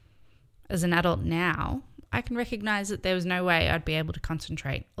 As an adult now, I can recognise that there was no way I'd be able to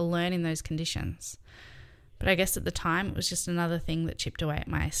concentrate or learn in those conditions. But I guess at the time it was just another thing that chipped away at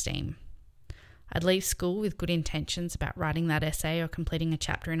my esteem. I'd leave school with good intentions about writing that essay or completing a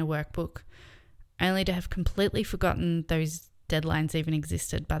chapter in a workbook, only to have completely forgotten those deadlines even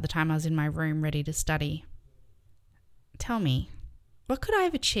existed by the time I was in my room ready to study. Tell me, what could I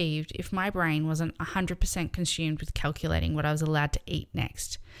have achieved if my brain wasn't 100% consumed with calculating what I was allowed to eat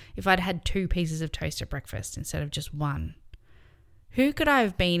next, if I'd had 2 pieces of toast at breakfast instead of just 1? Who could I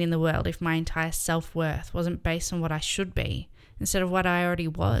have been in the world if my entire self-worth wasn't based on what I should be instead of what I already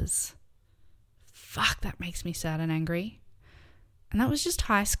was? Fuck, that makes me sad and angry. And that was just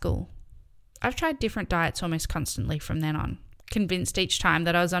high school. I've tried different diets almost constantly from then on, convinced each time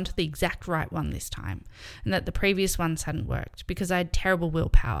that I was onto the exact right one this time, and that the previous ones hadn't worked because I had terrible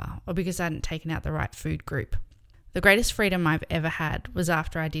willpower or because I hadn't taken out the right food group. The greatest freedom I've ever had was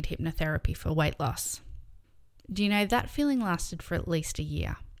after I did hypnotherapy for weight loss. Do you know, that feeling lasted for at least a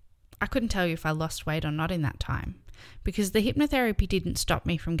year. I couldn't tell you if I lost weight or not in that time, because the hypnotherapy didn't stop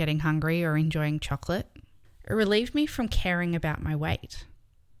me from getting hungry or enjoying chocolate. It relieved me from caring about my weight,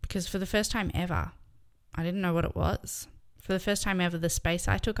 because for the first time ever, I didn't know what it was. For the first time ever, the space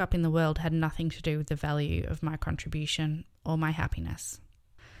I took up in the world had nothing to do with the value of my contribution or my happiness.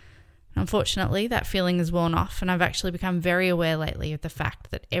 Unfortunately, that feeling has worn off, and I've actually become very aware lately of the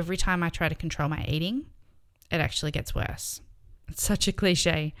fact that every time I try to control my eating, it actually gets worse. It's such a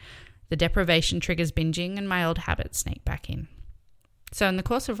cliche. The deprivation triggers binging and my old habits sneak back in. So in the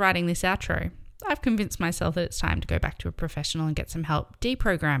course of writing this outro, I've convinced myself that it's time to go back to a professional and get some help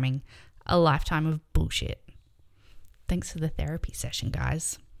deprogramming a lifetime of bullshit. Thanks for the therapy session,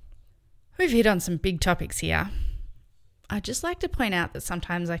 guys. We've hit on some big topics here. I'd just like to point out that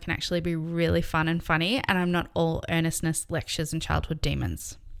sometimes I can actually be really fun and funny, and I'm not all earnestness, lectures and childhood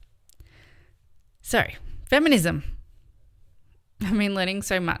demons. So, feminism. I've been learning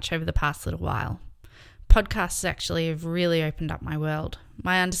so much over the past little while. Podcasts actually have really opened up my world,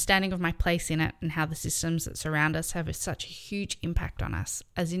 my understanding of my place in it and how the systems that surround us have such a huge impact on us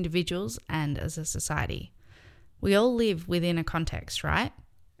as individuals and as a society. We all live within a context, right?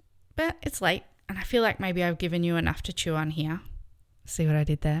 But it's late and I feel like maybe I've given you enough to chew on here. See what I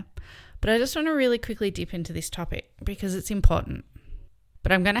did there? But I just want to really quickly dip into this topic because it's important.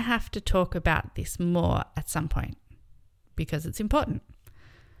 But I'm going to have to talk about this more at some point because it's important.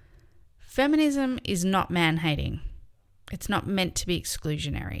 Feminism is not man-hating. It's not meant to be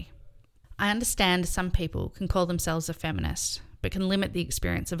exclusionary. I understand some people can call themselves a feminist, but can limit the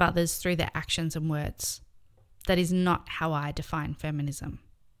experience of others through their actions and words. That is not how I define feminism.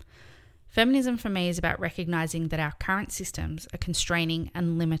 Feminism for me is about recognising that our current systems are constraining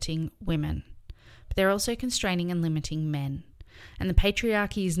and limiting women, but they're also constraining and limiting men. And the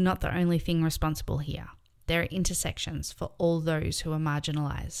patriarchy is not the only thing responsible here. There are intersections for all those who are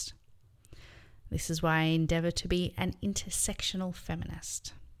marginalised. This is why I endeavour to be an intersectional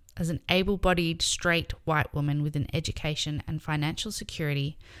feminist. As an able-bodied, straight, white woman with an education and financial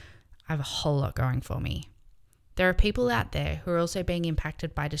security, I have a whole lot going for me. There are people out there who are also being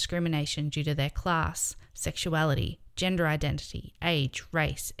impacted by discrimination due to their class, sexuality, gender identity, age,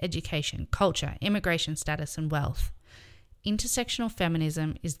 race, education, culture, immigration status, and wealth. Intersectional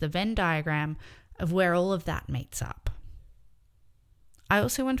feminism is the Venn diagram of where all of that meets up. I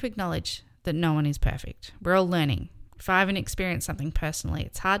also want to acknowledge that no one is perfect. We're all learning. If I haven't experienced something personally,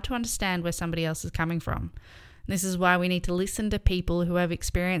 it's hard to understand where somebody else is coming from. This is why we need to listen to people who have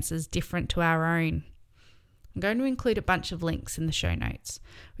experiences different to our own. I'm going to include a bunch of links in the show notes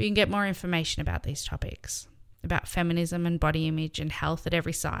where you can get more information about these topics, about feminism and body image and health at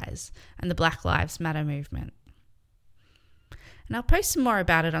every size, and the Black Lives Matter movement. And I'll post some more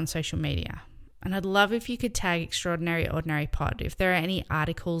about it on social media. And I'd love if you could tag Extraordinary Ordinary Pod if there are any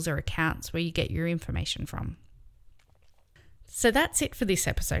articles or accounts where you get your information from. So that's it for this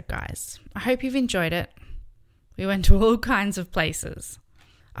episode, guys. I hope you've enjoyed it. We went to all kinds of places.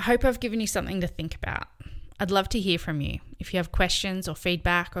 I hope I've given you something to think about. I'd love to hear from you if you have questions or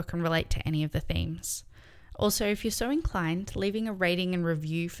feedback or can relate to any of the themes. Also, if you're so inclined, leaving a rating and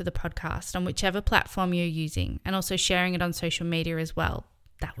review for the podcast on whichever platform you're using and also sharing it on social media as well,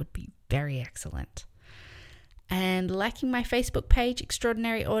 that would be very excellent. And liking my Facebook page,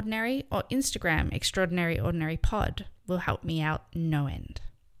 Extraordinary Ordinary, or Instagram, Extraordinary Ordinary Pod, will help me out no end.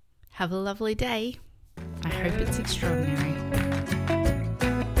 Have a lovely day. I hope it's extraordinary.